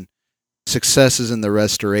destruction. success is in the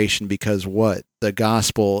restoration because what? The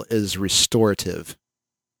gospel is restorative.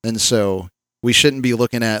 And so we shouldn't be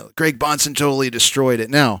looking at Greg Bahnsen totally destroyed it.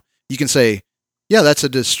 Now, you can say, yeah, that's a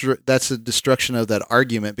destruction of that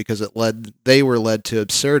argument because they were led to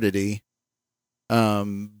absurdity.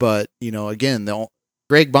 But, again,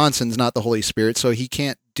 Greg Bahnsen's not the Holy Spirit, so he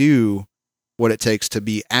can't do what it takes to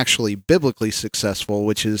be actually biblically successful,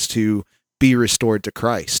 which is to be restored to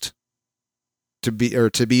Christ, to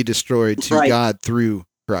be destroyed to Right. God through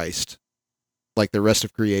Christ, like the rest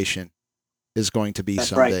of creation is going to be That's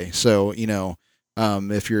someday. right. So,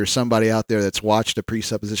 if you're somebody out there that's watched a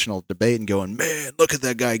presuppositional debate and going, man, look at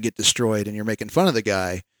that guy get destroyed, and you're making fun of the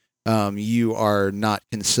guy, you are not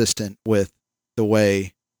consistent with the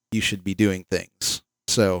way you should be doing things.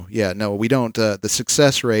 So, yeah, no, we don't. The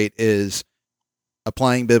success rate is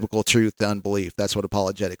applying biblical truth to unbelief. That's what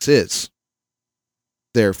apologetics is.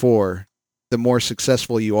 Therefore, the more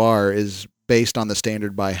successful you are is based on the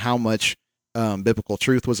standard by how much biblical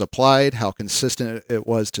truth was applied, how consistent it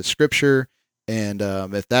was to Scripture, and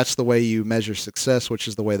if that's the way you measure success, which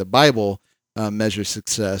is the way the Bible measures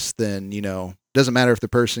success, then it doesn't matter if the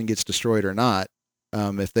person gets destroyed or not.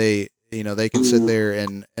 If they can sit there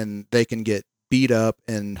and they can get beat up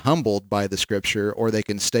and humbled by the Scripture, or they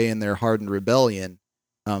can stay in their hardened rebellion.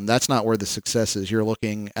 That's not where the success is. You're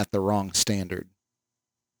looking at the wrong standard.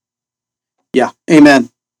 Yeah. Amen.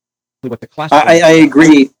 What the classical I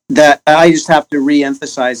agree that I just have to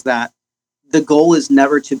reemphasize that the goal is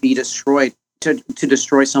never to be destroyed, to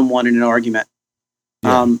destroy someone in an argument.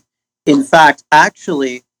 Yeah. In fact,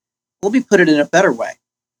 actually, let me put it in a better way.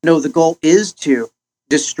 No, the goal is to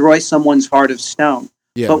destroy someone's heart of stone,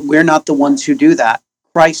 Yeah. but we're not the ones who do that.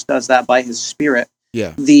 Christ does that by his Spirit.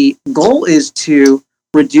 Yeah. The goal is to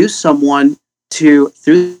reduce someone through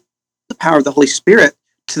the power of the Holy Spirit,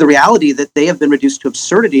 to the reality that they have been reduced to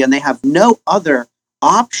absurdity and they have no other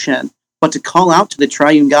option but to call out to the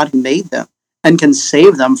triune God who made them and can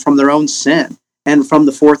save them from their own sin and from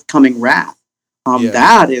the forthcoming wrath.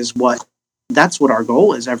 Yeah. That's what our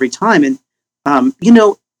goal is every time. And,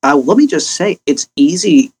 let me just say, it's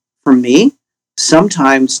easy for me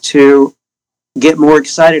sometimes to get more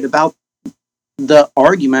excited about the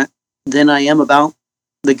argument than I am about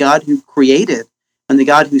the God who created and the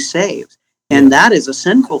God who saves. And that is a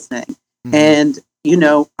sinful thing. Mhm. And,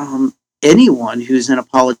 anyone who's in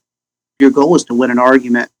apology, your goal is to win an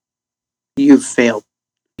argument. You've failed.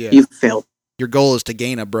 Yeah. You've failed. Your goal is to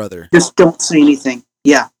gain a brother. Just don't say anything.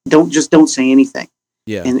 Yeah. Don't say anything.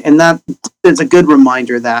 Yeah. And that is a good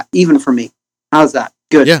reminder that even for me, how's that?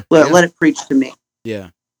 Good. Yeah. Let it preach to me. Yeah.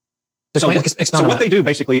 So Expound on what that. they do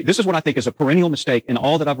basically, this is what I think is a perennial mistake in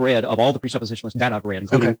all that I've read of all the presuppositionalists that I've read,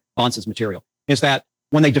 including Bahnsen's material, is that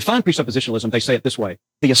when they define presuppositionalism, they say it this way: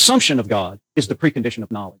 the assumption of God is the precondition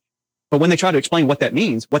of knowledge. But when they try to explain what that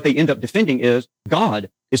means, what they end up defending is God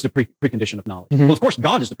is the precondition of knowledge. Mhm. Well, of course,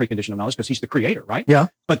 God is the precondition of knowledge because he's the creator, right? Yeah.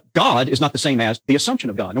 But God is not the same as the assumption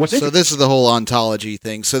of God. And what's So interesting, this is the whole ontology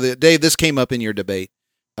thing. So Dave, this came up in your debate.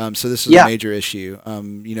 So this is Yeah. a major issue.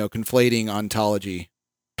 Conflating ontology.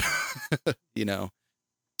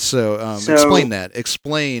 So explain that.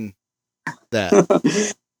 Explain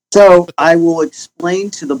that. So I will explain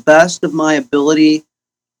to the best of my ability.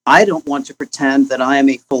 I don't want to pretend that I am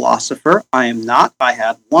a philosopher. I am not. I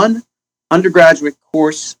had one undergraduate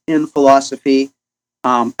course in philosophy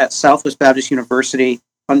at Southwest Baptist University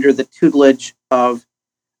under the tutelage of,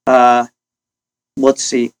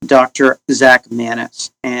 Dr. Zach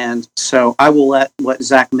Manis. And so I will let what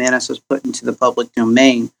Zach Manis has put into the public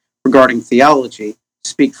domain regarding theology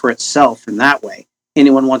speak for itself in that way.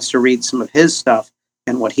 Anyone wants to read some of his stuff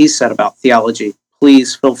and what he said about theology,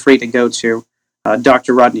 please feel free to go to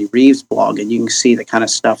Dr. Rodney Reeves' blog, and you can see the kind of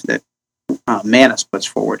stuff that Manis puts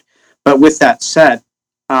forward. But with that said,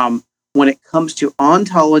 when it comes to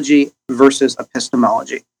ontology versus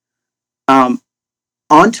epistemology,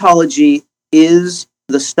 ontology is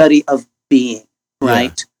the study of being,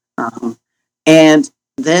 right? And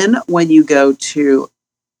then when you go to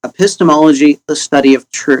epistemology, the study of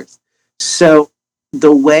truth. So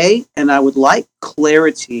the way, and I would like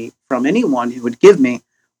clarity from anyone who would give me,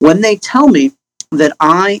 when they tell me that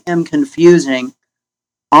I am confusing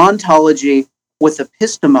ontology with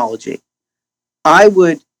epistemology, I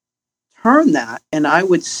would turn that and I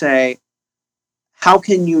would say, how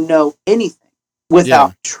can you know anything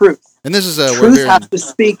without truth? And this is Truth has to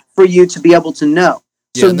speak for you to be able to know.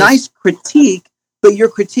 So Yeah, nice critique, but your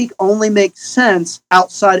critique only makes sense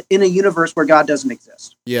outside in a universe where God doesn't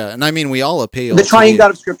exist. yeah, and I mean we all appeal. The to triune God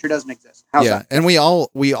of Scripture doesn't exist. How's yeah, that? and we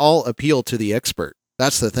all appeal to the expert.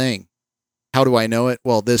 That's the thing. How do I know it?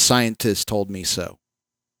 Well, this scientist told me so.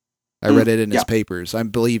 I read it in his papers. I'm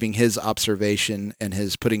believing his observation and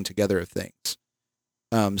his putting together of things.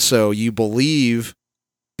 So you believe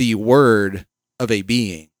the word of a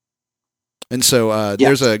being. And so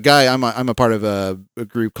there's a guy, I'm a part of a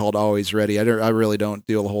group called Always Ready. I really don't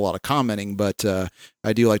do a whole lot of commenting, but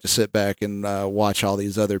I do like to sit back and watch all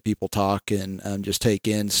these other people talk and just take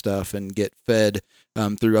in stuff and get fed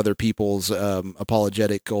through other people's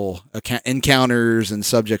apologetical encounters and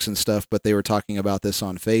subjects and stuff. But they were talking about this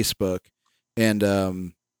on Facebook, and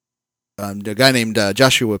a guy named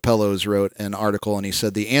Joshua Pellos wrote an article, and he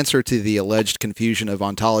said the answer to the alleged confusion of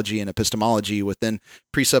ontology and epistemology within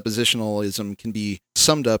presuppositionalism can be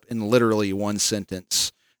summed up in literally one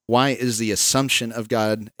sentence. Why is the assumption of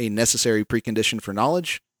God a necessary precondition for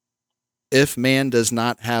knowledge? If man does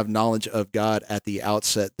not have knowledge of God at the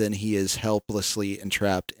outset, then he is helplessly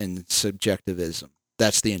entrapped in subjectivism.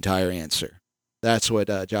 That's the entire answer. That's what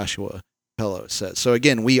Joshua Pellos says. So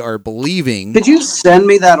again, we are believing. Could you send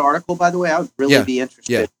me that article, by the way? I would really be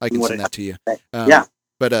interested. Yeah, I can send that to you. Yeah.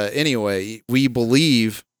 But anyway, we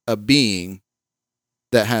believe a being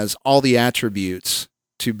that has all the attributes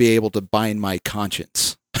to be able to bind my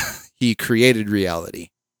conscience. He created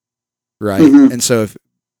reality, right? Mhm. And so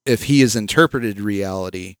if he has interpreted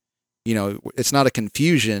reality, it's not a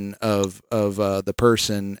confusion of the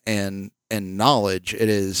person and knowledge. It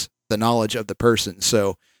is the knowledge of the person.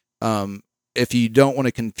 So if you don't want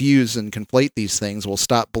to confuse and conflate these things, well,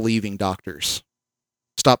 stop believing doctors.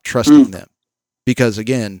 Stop trusting them. Because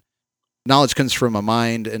again, knowledge comes from a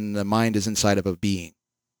mind, and the mind is inside of a being.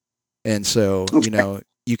 And so,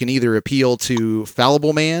 you can either appeal to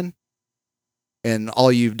fallible man, and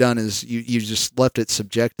all you've done is you just left it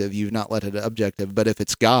subjective. You've not let it objective. But if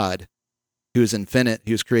it's God, who is infinite,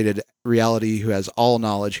 who's created reality, who has all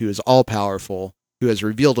knowledge, who is all powerful, who has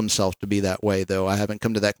revealed himself to be that way, though I haven't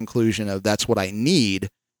come to that conclusion of that's what I need.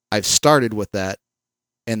 I've started with that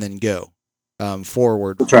and then go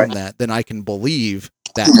forward from that. Then I can believe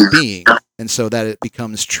that being, and so that it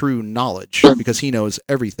becomes true knowledge because he knows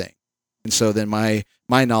everything. And so then my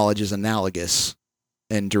knowledge is analogous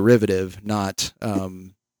and derivative, not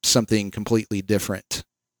something completely different.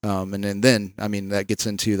 And then, that gets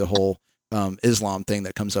into the whole Islam thing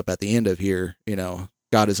that comes up at the end of here.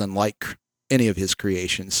 God is unlike any of his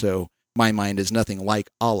creations. So my mind is nothing like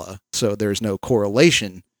Allah. So there's no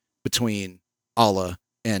correlation between Allah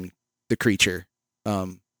and the creature.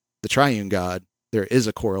 The triune God, there is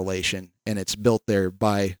a correlation, and it's built there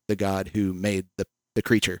by the God who made the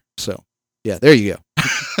creature. So yeah, there you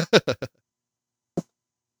go.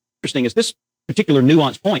 Interesting is this particular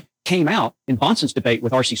nuanced point came out in Bonson's debate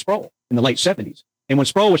with R.C. Sproul in the late 70s. And when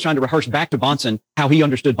Sproul was trying to rehearse back to Bonson how he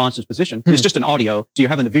understood Bonson's position, it's just an audio, so you're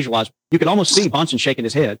having to visualize. You could almost see Bonson shaking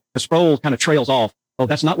his head, because Sproul kind of trails off. Oh,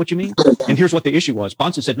 that's not what you mean? And here's what the issue was.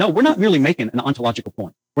 Bonson said, no, we're not merely making an ontological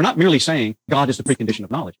point. We're not merely saying God is the precondition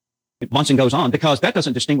of knowledge. Bonson goes on, because that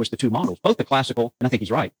doesn't distinguish the two models. Both the classical, and I think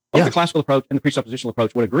he's right, both the classical approach and the presuppositional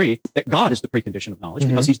approach would agree that God is the precondition of knowledge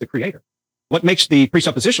because he's the creator. What makes the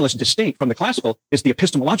presuppositionalist distinct from the classical is the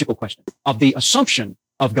epistemological question of the assumption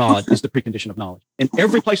of God is the precondition of knowledge. In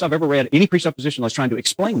every place I've ever read any presuppositionalist trying to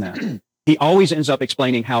explain that, he always ends up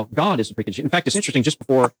explaining how God is the precondition. In fact, it's interesting, just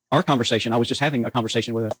before our conversation, I was just having a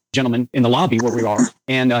conversation with a gentleman in the lobby where we are,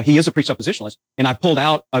 and he is a presuppositionalist. And I pulled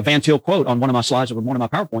out a Van Til quote on one of my slides of one of my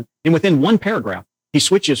PowerPoint, and within one paragraph, he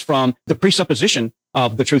switches from the presupposition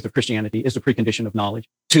of the truth of Christianity is the precondition of knowledge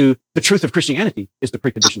to the truth of Christianity is the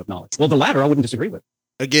precondition of knowledge. Well, the latter I wouldn't disagree with.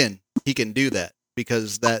 Again, he can do that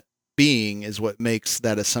because that being is what makes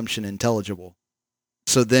that assumption intelligible.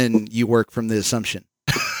 So then you work from the assumption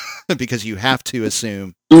because you have to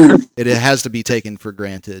assume it has to be taken for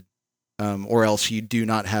granted, or else you do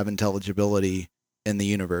not have intelligibility in the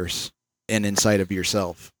universe and inside of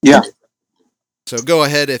yourself. Yeah. So go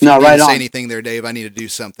ahead if you need to say anything there, Dave. I need to do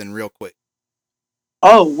something real quick.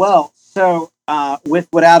 Oh, well, so with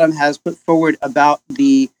what Adam has put forward about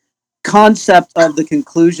the concept of the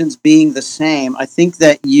conclusions being the same, I think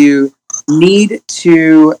that you need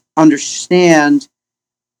to understand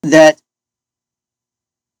that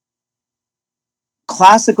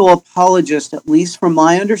classical apologist, at least from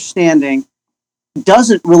my understanding,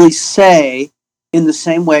 doesn't really say in the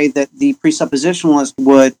same way that the presuppositionalist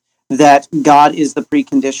would that God is the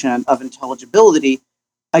precondition of intelligibility.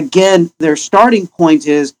 Again, their starting point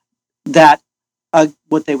is that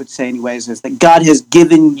what they would say anyways is that God has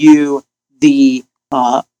given you the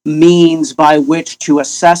means by which to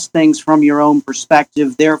assess things from your own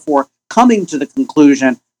perspective, therefore coming to the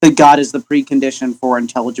conclusion that God is the precondition for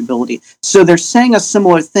intelligibility. So they're saying a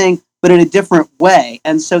similar thing, but in a different way.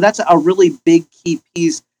 And so that's a really big key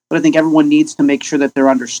piece but I think everyone needs to make sure that they're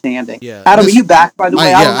understanding. Yeah. Adam, are you back, by the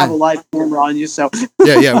way? I yeah, don't have a live camera on you, so.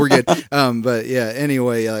 yeah, we're good. But yeah,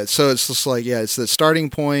 anyway, so it's just like, yeah, it's the starting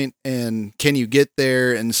point, and can you get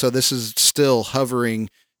there? And so this is still hovering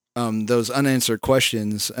those unanswered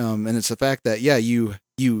questions, and it's the fact that, yeah, you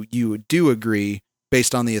do agree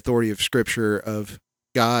based on the authority of Scripture of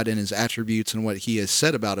God and His attributes and what He has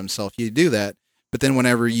said about Himself. You do that, but then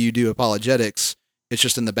whenever you do apologetics, it's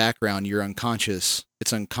just in the background. You're unconscious.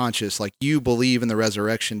 It's unconscious. Like, you believe in the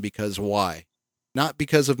resurrection because why? Not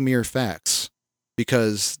because of mere facts,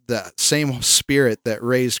 because the same Spirit that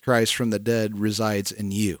raised Christ from the dead resides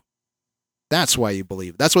in you. That's why you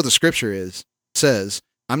believe. That's what the Scripture says.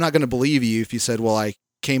 I'm not going to believe you if you said, well, I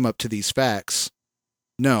came up to these facts.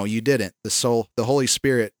 No, you didn't. The Holy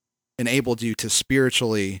Spirit enabled you to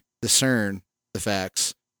spiritually discern the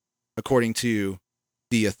facts according to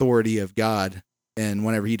the authority of God. And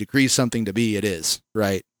whenever He decrees something to be, it is,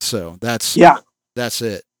 right? So that's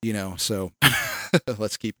it, so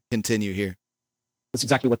let's continue here. That's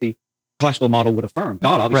exactly what the classical model would affirm.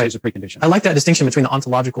 God obviously is a precondition. I like that distinction between the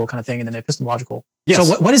ontological kind of thing and then the epistemological. Yes.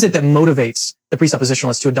 So what is it that motivates the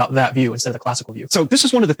presuppositionalists to adopt that view instead of the classical view? So this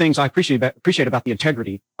is one of the things I appreciate about the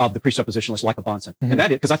integrity of the presuppositionalists like Bahnsen. And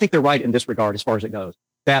that is, because I think they're right in this regard as far as it goes,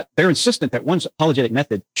 that they're insistent that one's apologetic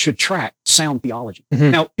method should track sound theology.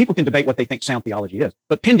 Now, people can debate what they think sound theology is,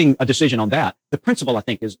 but pending a decision on that, the principle, I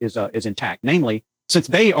think, is intact. Namely, since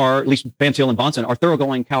they are, at least Van Til and Bahnsen, are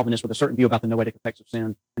thoroughgoing Calvinists with a certain view about the noetic effects of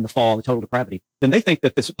sin and the fall and total depravity, then they think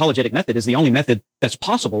that this apologetic method is the only method that's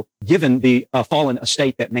possible given the fallen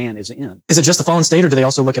estate that man is in. Is it just the fallen state, or do they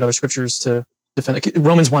also look at other scriptures to defend it?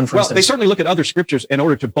 Romans 1, for instance. Well, they certainly look at other scriptures in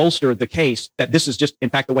order to bolster the case that this is just, in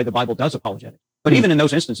fact, the way the Bible does apologetics. But even in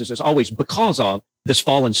those instances, it's always because of this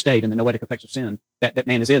fallen state and the noetic effects of sin that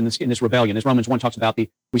man is in this rebellion. As Romans 1 talks about,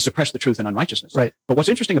 we suppress the truth in unrighteousness. Right. But what's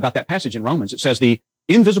interesting about that passage in Romans, it says the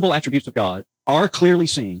invisible attributes of God are clearly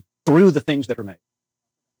seen through the things that are made.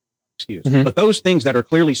 But those things that are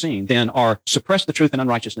clearly seen then are suppress the truth in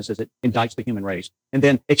unrighteousness as it indicts the human race, and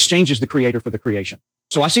then exchanges the creator for the creation.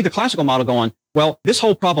 So I see the classical model going, well, this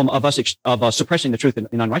whole problem of us suppressing the truth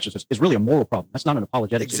in unrighteousness is really a moral problem. That's not an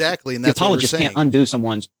apologetic. Exactly, and that's the apologist can't undo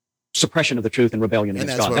someone's suppression of the truth and rebellion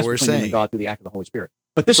against God. That's what we're between saying. God through the act of the Holy Spirit.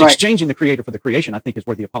 But this exchanging the creator for the creation, I think, is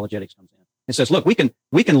where the apologetics comes in. It says, look, we can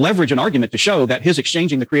leverage an argument to show that his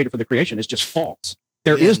exchanging the creator for the creation is just false.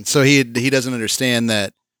 So he doesn't understand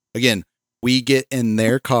that, again, we get in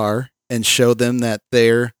their car and show them that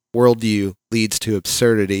their worldview leads to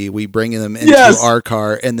absurdity. We bring them into our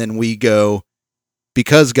car, and then we go,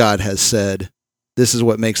 because God has said, this is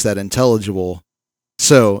what makes that intelligible.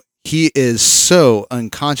 So he is so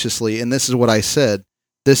unconsciously, and this is what I said,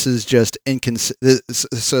 this is just inconsistent.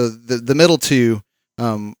 So the middle two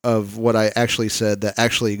of what I actually said that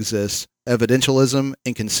actually exists, evidentialism,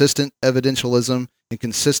 inconsistent evidentialism,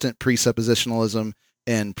 inconsistent presuppositionalism,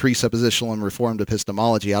 and presuppositional and reformed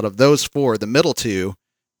epistemology. Out of those four, the middle two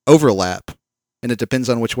overlap, and it depends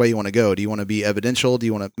on which way you want to go. Do you want to be evidential? Do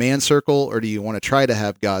you want a man circle, or do you want to try to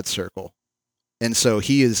have God circle? And so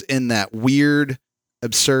he is in that weird,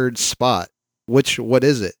 absurd spot. What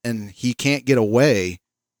is it? And he can't get away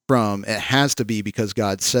from it. Has to be because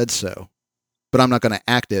God said so, but I'm not going to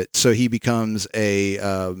act it. So he becomes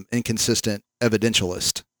a inconsistent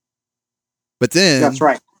evidentialist. But then That's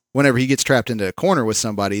right. Whenever he gets trapped into a corner with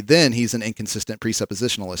somebody, then he's an inconsistent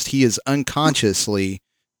presuppositionalist. He is unconsciously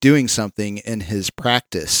doing something in his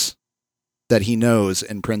practice that he knows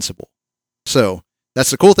in principle. So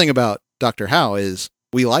that's the cool thing about Dr. Howe is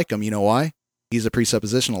we like him. You know why? He's a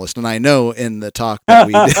presuppositionalist. And I know in the talk that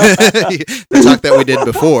we did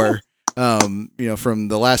before, from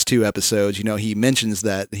the last two episodes, he mentions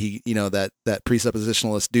that that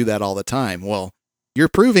presuppositionalists do that all the time. Well, you're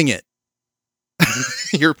proving it.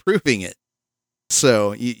 You're proving it.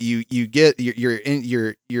 So you're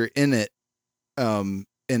in it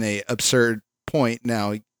in a absurd point.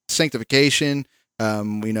 Now, sanctification,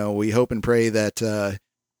 we hope and pray that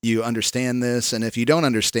you understand this, and if you don't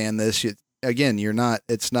understand this,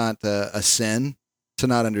 it's not a sin to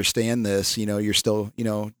not understand this. You're still,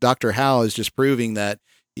 Dr. Howe is just proving that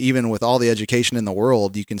even with all the education in the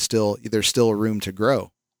world, there's still room to grow.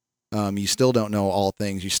 You still don't know all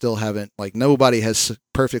things. You still haven't, nobody has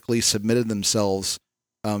perfectly submitted themselves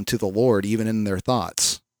to the Lord, even in their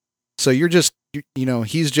thoughts. So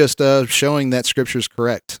he's just showing that Scripture's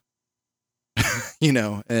correct,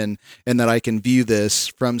 and that I can view this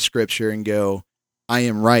from Scripture and go, I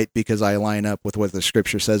am right because I line up with what the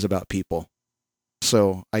Scripture says about people.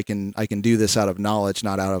 So I can do this out of knowledge,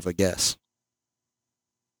 not out of a guess.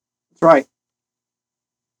 That's right.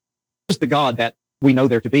 It's the God that we know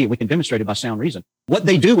there to be. We can demonstrate it by sound reason. What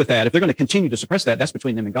they do with that, if they're going to continue to suppress that, that's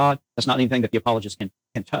between them and God. That's not anything that the apologist can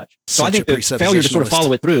touch. So I think the failure to sort of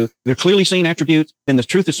follow it through, they're clearly seen attributes, then the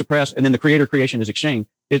truth is suppressed, and then the creator creation is exchanged.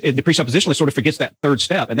 The presuppositionalist sort of forgets that third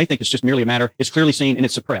step, and they think it's just merely a matter, it's clearly seen and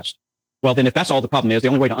it's suppressed. Well, then if that's all the problem is, the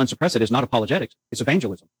only way to unsuppress it is not apologetics, it's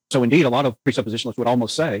evangelism. So indeed, a lot of presuppositionalists would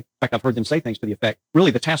almost say, in fact, I've heard them say things to the effect,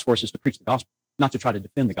 really the task force is to preach the gospel, not to try to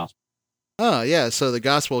defend the gospel. Oh, yeah. So the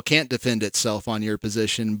gospel can't defend itself on your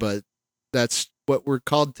position, but that's what we're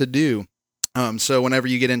called to do. So whenever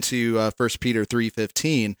you get into 1 Peter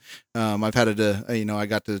 3:15, I've had I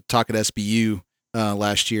got to talk at SBU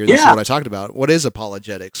last year. That's what I talked about. What is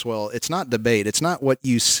apologetics? Well, it's not debate. It's not what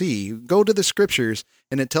you see. Go to the scriptures,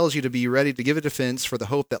 and it tells you to be ready to give a defense for the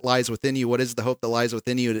hope that lies within you. What is the hope that lies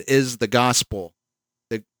within you? It is the gospel.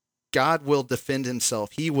 God will defend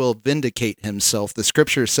himself. He will vindicate himself. The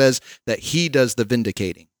scripture says that he does the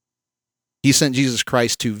vindicating. He sent Jesus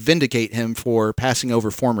Christ to vindicate him for passing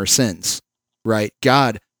over former sins, right?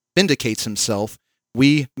 God vindicates himself.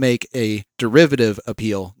 We make a derivative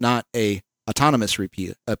appeal, not a autonomous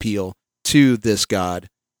appeal to this God.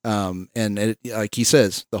 Like he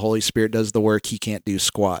says, the Holy Spirit does the work. He can't do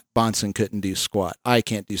squat. Bonson couldn't do squat. I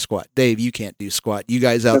can't do squat. Dave, you can't do squat. You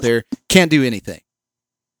guys out there can't do anything.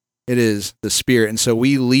 It is the Spirit. And so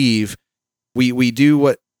we do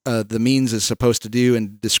what the means is supposed to do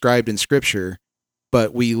and described in Scripture,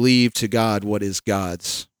 but we leave to God what is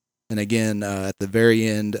God's. And again, at the very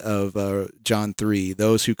end of John 3,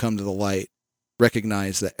 those who come to the light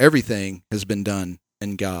recognize that everything has been done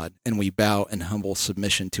in God, and we bow in humble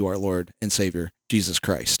submission to our Lord and Savior, Jesus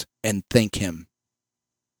Christ, and thank him.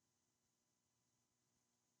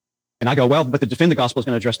 And I go, well, but to defend the gospel is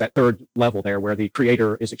going to address that third level there where the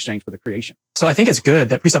creator is exchanged for the creation. So I think it's good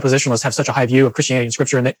that presuppositionalists have such a high view of Christianity and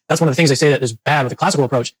scripture. And that's one of the things they say that is bad with the classical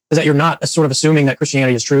approach is that you're not sort of assuming that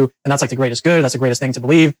Christianity is true. And that's like the greatest good. That's the greatest thing to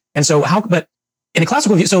believe. And so but in a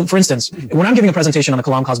classical view, so for instance, when I'm giving a presentation on the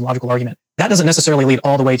Kalam cosmological argument, that doesn't necessarily lead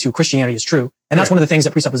all the way to Christianity is true. And that's one of the things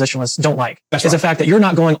that presuppositionalists don't like. That's is the fact that you're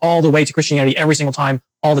not going all the way to Christianity every single time,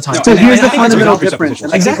 all the time. So here's the I think that's fundamental very- difference.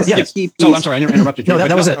 And I Exactly, think yeah. it's the key piece. So I'm sorry, I interrupted you. No,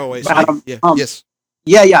 that was it. Always. Yes.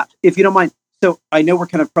 Yes. Yeah. If you don't mind. So I know we're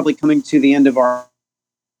kind of probably coming to the end of our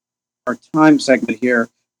time segment here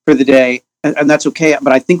for the day, and that's okay.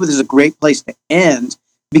 But I think this is a great place to end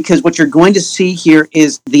because what you're going to see here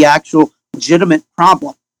is the actual legitimate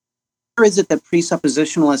problem. Where is it that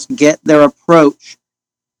presuppositionalists get their approach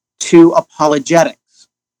to apologetics?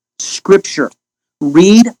 Scripture.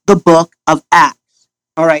 Read the book of Acts.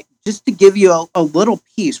 All right, just to give you a little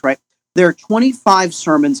piece, right? There are 25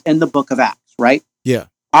 sermons in the book of Acts, right? Yeah.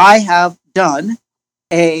 I have done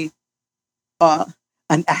an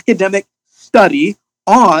academic study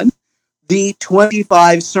on the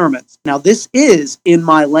 25 sermons. Now, this is in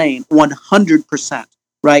my lane 100%,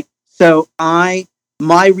 right? So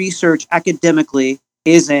my research academically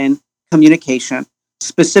is in communication.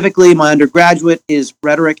 Specifically, my undergraduate is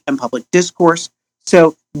rhetoric and public discourse.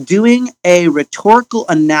 So doing a rhetorical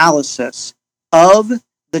analysis of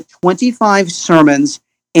the 25 sermons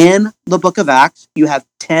in the book of Acts, you have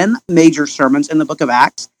 10 major sermons in the book of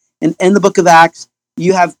Acts. And in the book of Acts,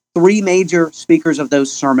 you have 3 major speakers of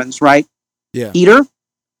those sermons, right? Yeah. Peter,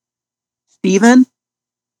 Stephen,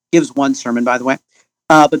 gives one sermon, by the way.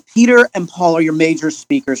 But Peter and Paul are your major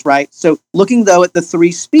speakers, right? So looking, though, at the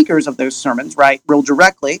 3 speakers of those sermons, right, real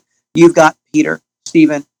directly, you've got Peter,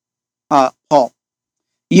 Stephen, Paul.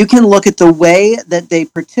 You can look at the way that they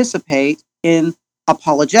participate in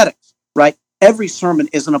apologetics, right? Every sermon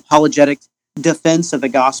is an apologetic defense of the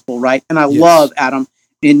gospel, right? And I love, Adam,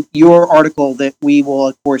 in your article that we will,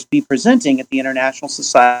 of course, be presenting at the International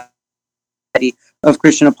Society of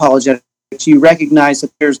Christian Apologetics, you recognize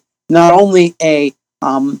that there's not only a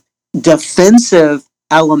defensive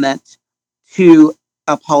element to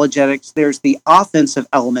apologetics, there's the offensive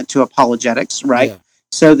element to apologetics, right? Yeah.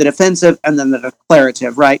 So the defensive and then the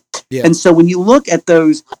declarative, right? Yeah. And so when you look at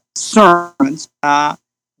those sermons,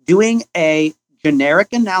 doing a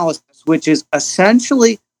generic analysis, which is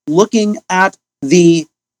essentially looking at the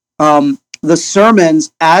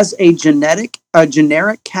sermons as a generic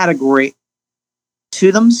category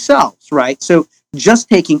to themselves, right? So just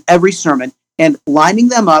taking every sermon and lining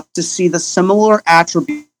them up to see the similar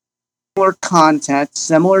attributes, similar content,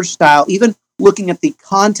 similar style, even looking at the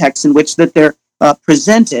context in which that they're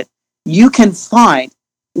presented, you can find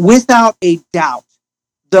without a doubt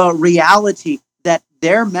the reality that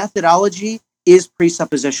their methodology is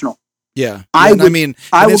presuppositional. Yeah. I will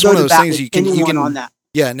it's go one to of those bat things with anyone on that.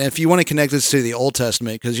 Yeah, and if you want to connect this to the Old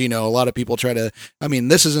Testament, because, a lot of people try to,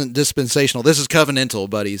 this isn't dispensational, this is covenantal,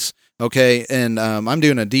 buddies. Okay, and I'm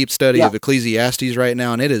doing a deep study Yeah. of Ecclesiastes right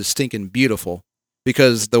now, and it is stinking beautiful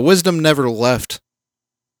because the wisdom never left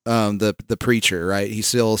the preacher. Right? He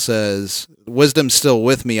still says, "Wisdom's still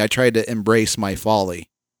with me. I tried to embrace my folly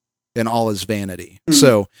and all his vanity." Mhm.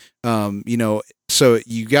 So, so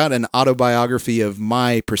you got an autobiography of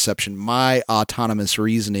my perception, my autonomous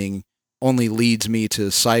reasoning only leads me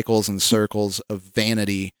to cycles and circles of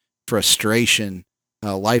vanity, frustration.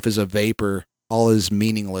 Life is a vapor. All is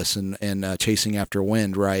meaningless and chasing after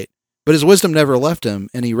wind, right? But his wisdom never left him,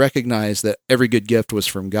 and he recognized that every good gift was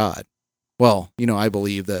from God. Well, I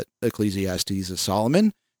believe that Ecclesiastes is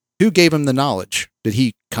Solomon. Who gave him the knowledge? Did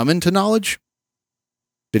he come into knowledge?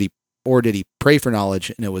 Or did he pray for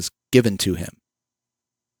knowledge and it was given to him?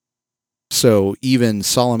 So even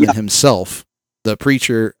Solomon himself, the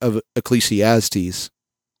preacher of Ecclesiastes,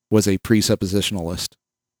 was a presuppositionalist.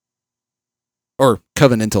 Or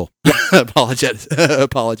covenantal apologist.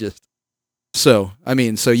 So,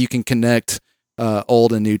 so you can connect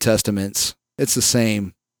Old and New Testaments. It's the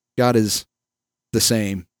same. God is the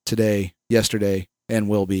same today, yesterday, and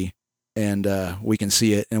will be. And we can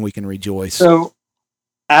see it and we can rejoice. So,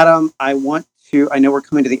 Adam, I know we're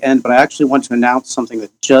coming to the end, but I actually want to announce something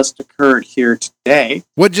that just occurred here today.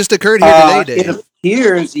 What just occurred here today, Dave? It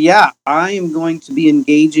appears, I am going to be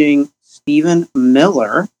engaging Stephen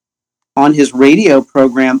Miller on his radio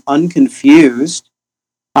program, Unconfused,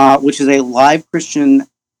 which is a live Christian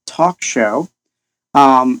talk show.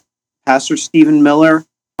 Pastor Stephen Miller,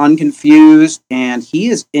 Unconfused, and he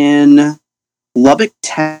is in Lubbock,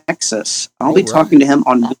 Texas. I'll be talking to him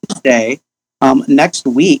on Wednesday next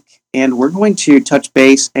week, and we're going to touch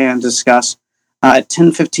base and discuss at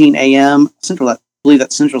 10:15 a.m. Central. I believe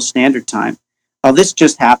that's Central Standard Time. This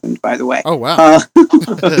just happened, by the way. Oh wow!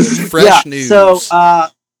 Fresh news. So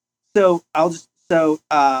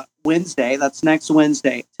Wednesday, that's next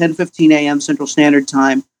Wednesday, 10:15 a.m. Central Standard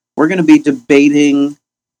Time. We're going to be debating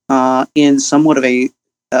in somewhat of a,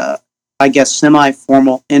 I guess,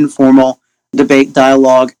 semi-formal, informal debate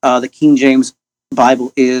dialogue. The King James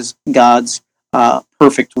Bible is God's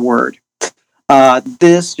perfect word.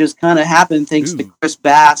 This just kind of happened thanks to Chris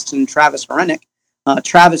Bass and Travis Horenik.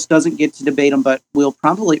 Travis doesn't get to debate them, but we'll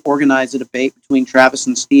probably organize a debate between Travis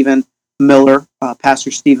and Stephen Miller,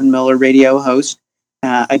 Pastor Stephen Miller, radio host.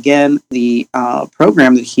 Again, the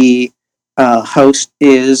program that he hosts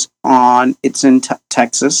it's in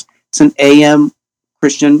Texas. It's an AM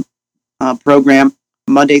Christian program,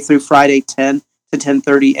 Monday through Friday, 10 to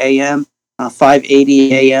 10:30 a.m.,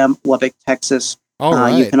 580 a.m., Lubbock, Texas. All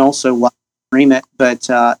right. You can also live stream it, but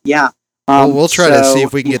we'll try to see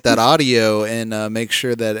if we can get that audio and make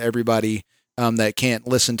sure that everybody that can't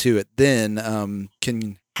listen to it then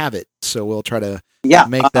can have it. So we'll try to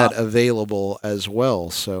make that available as well.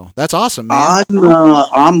 So that's awesome, man.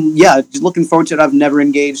 I'm just looking forward to it. I've never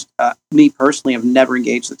engaged, me personally, I've never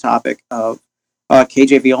engaged the topic of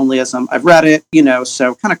KJV onlyism. I've read it,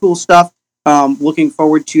 so kind of cool stuff. Looking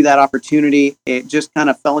forward to that opportunity. It just kind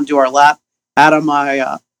of fell into our lap. Adam,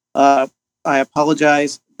 I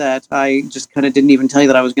apologize that I just kind of didn't even tell you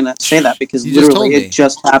that I was going to say that because you literally it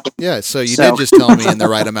just happened. Yeah, so you did just tell me in the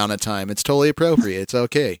right amount of time. It's totally appropriate. It's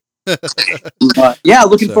okay.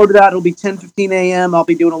 Looking forward to that. It'll be 10:15 a.m. I'll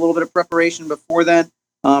be doing a little bit of preparation before then.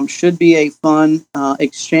 Should be a fun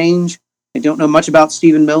exchange. I don't know much about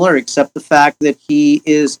Stephen Miller except the fact that he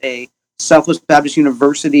is a Southwest Baptist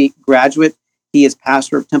University graduate. He is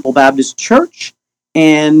pastor of Temple Baptist Church.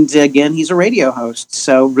 And again, he's a radio host.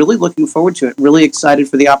 So really looking forward to it. Really excited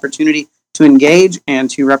for the opportunity to engage and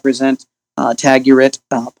to represent Tag Your It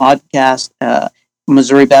podcast,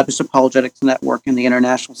 Missouri Baptist Apologetics Network, and the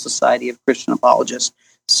International Society of Christian Apologists.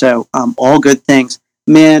 So all good things.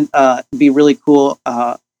 Man, it'd be really cool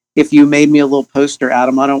if you made me a little poster,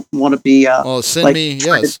 Adam. I don't want to be send me,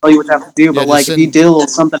 trying to tell you what to have to do, but if you did a little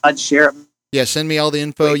something, I'd share it. Yeah, send me all the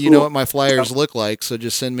info. You know what my flyers look like, so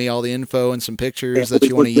just send me all the info and some pictures that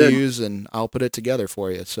you want to use, and I'll put it together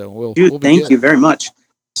for you. So we'll be thank you very much.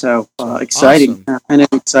 So exciting, awesome. And an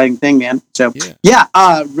exciting thing, man. So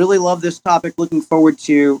really love this topic. Looking forward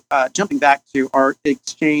to jumping back to our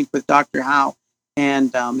exchange with Dr. Howe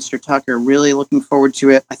and Mr. Tucker. Really looking forward to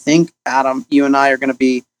it. I think, Adam, you and I are going to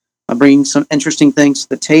be bringing some interesting things to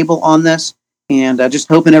the table on this, and just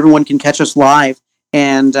hoping everyone can catch us live.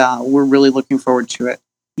 And we're really looking forward to it.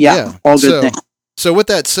 All good things. So with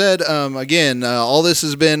that said, again, all this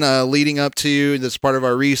has been leading up to this part of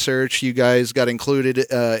our research. You guys got included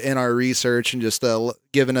in our research and just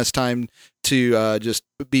giving us time to just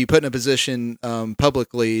be put in a position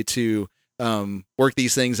publicly to work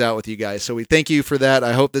these things out with you guys. So we thank you for that.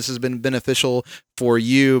 I hope this has been beneficial for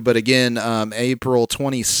you. But again, April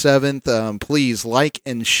 27th, please like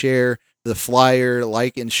and share the flyer,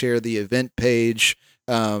 like and share the event page.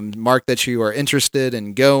 Mark that you are interested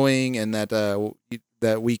in going, and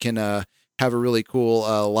that we can have a really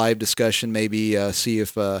cool live discussion. Maybe see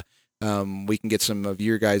if we can get some of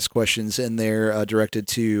your guys' questions in there directed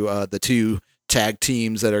to the two tag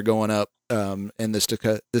teams that are going up in this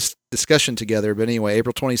discussion together. But anyway,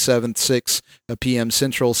 April 27th, 6 p.m.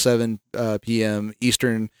 Central, 7 p.m.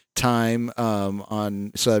 Eastern time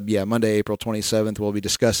Monday, April 27th, we'll be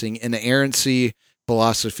discussing inerrancy,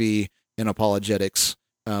 philosophy, and apologetics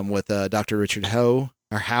with Dr. Richard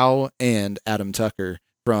Howe and Adam Tucker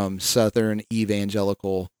from Southern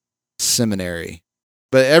Evangelical Seminary.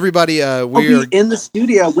 But everybody, I'll be in the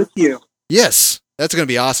studio with you. Yes, that's going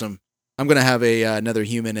to be awesome. I'm going to have another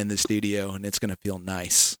human in the studio, and it's going to feel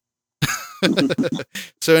nice.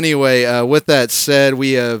 So anyway, with that said,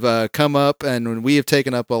 we have come up and we have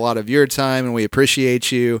taken up a lot of your time, and we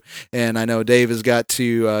appreciate you. And I know Dave has got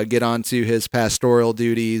to get onto his pastoral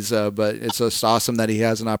duties, but it's just awesome that he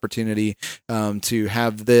has an opportunity to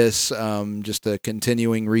have this, just a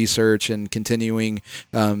continuing research and continuing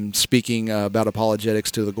speaking about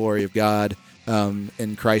apologetics to the glory of God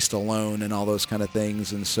in Christ alone and all those kind of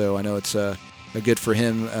things. And so I know it's a good for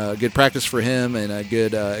him, good practice for him, and a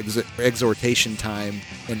good exhortation time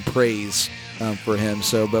and praise for him.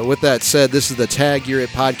 So, but with that said, this is the Tag You're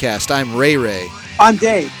It podcast. I'm Ray. I'm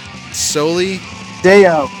Dave. Soli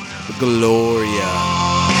Deo Gloria.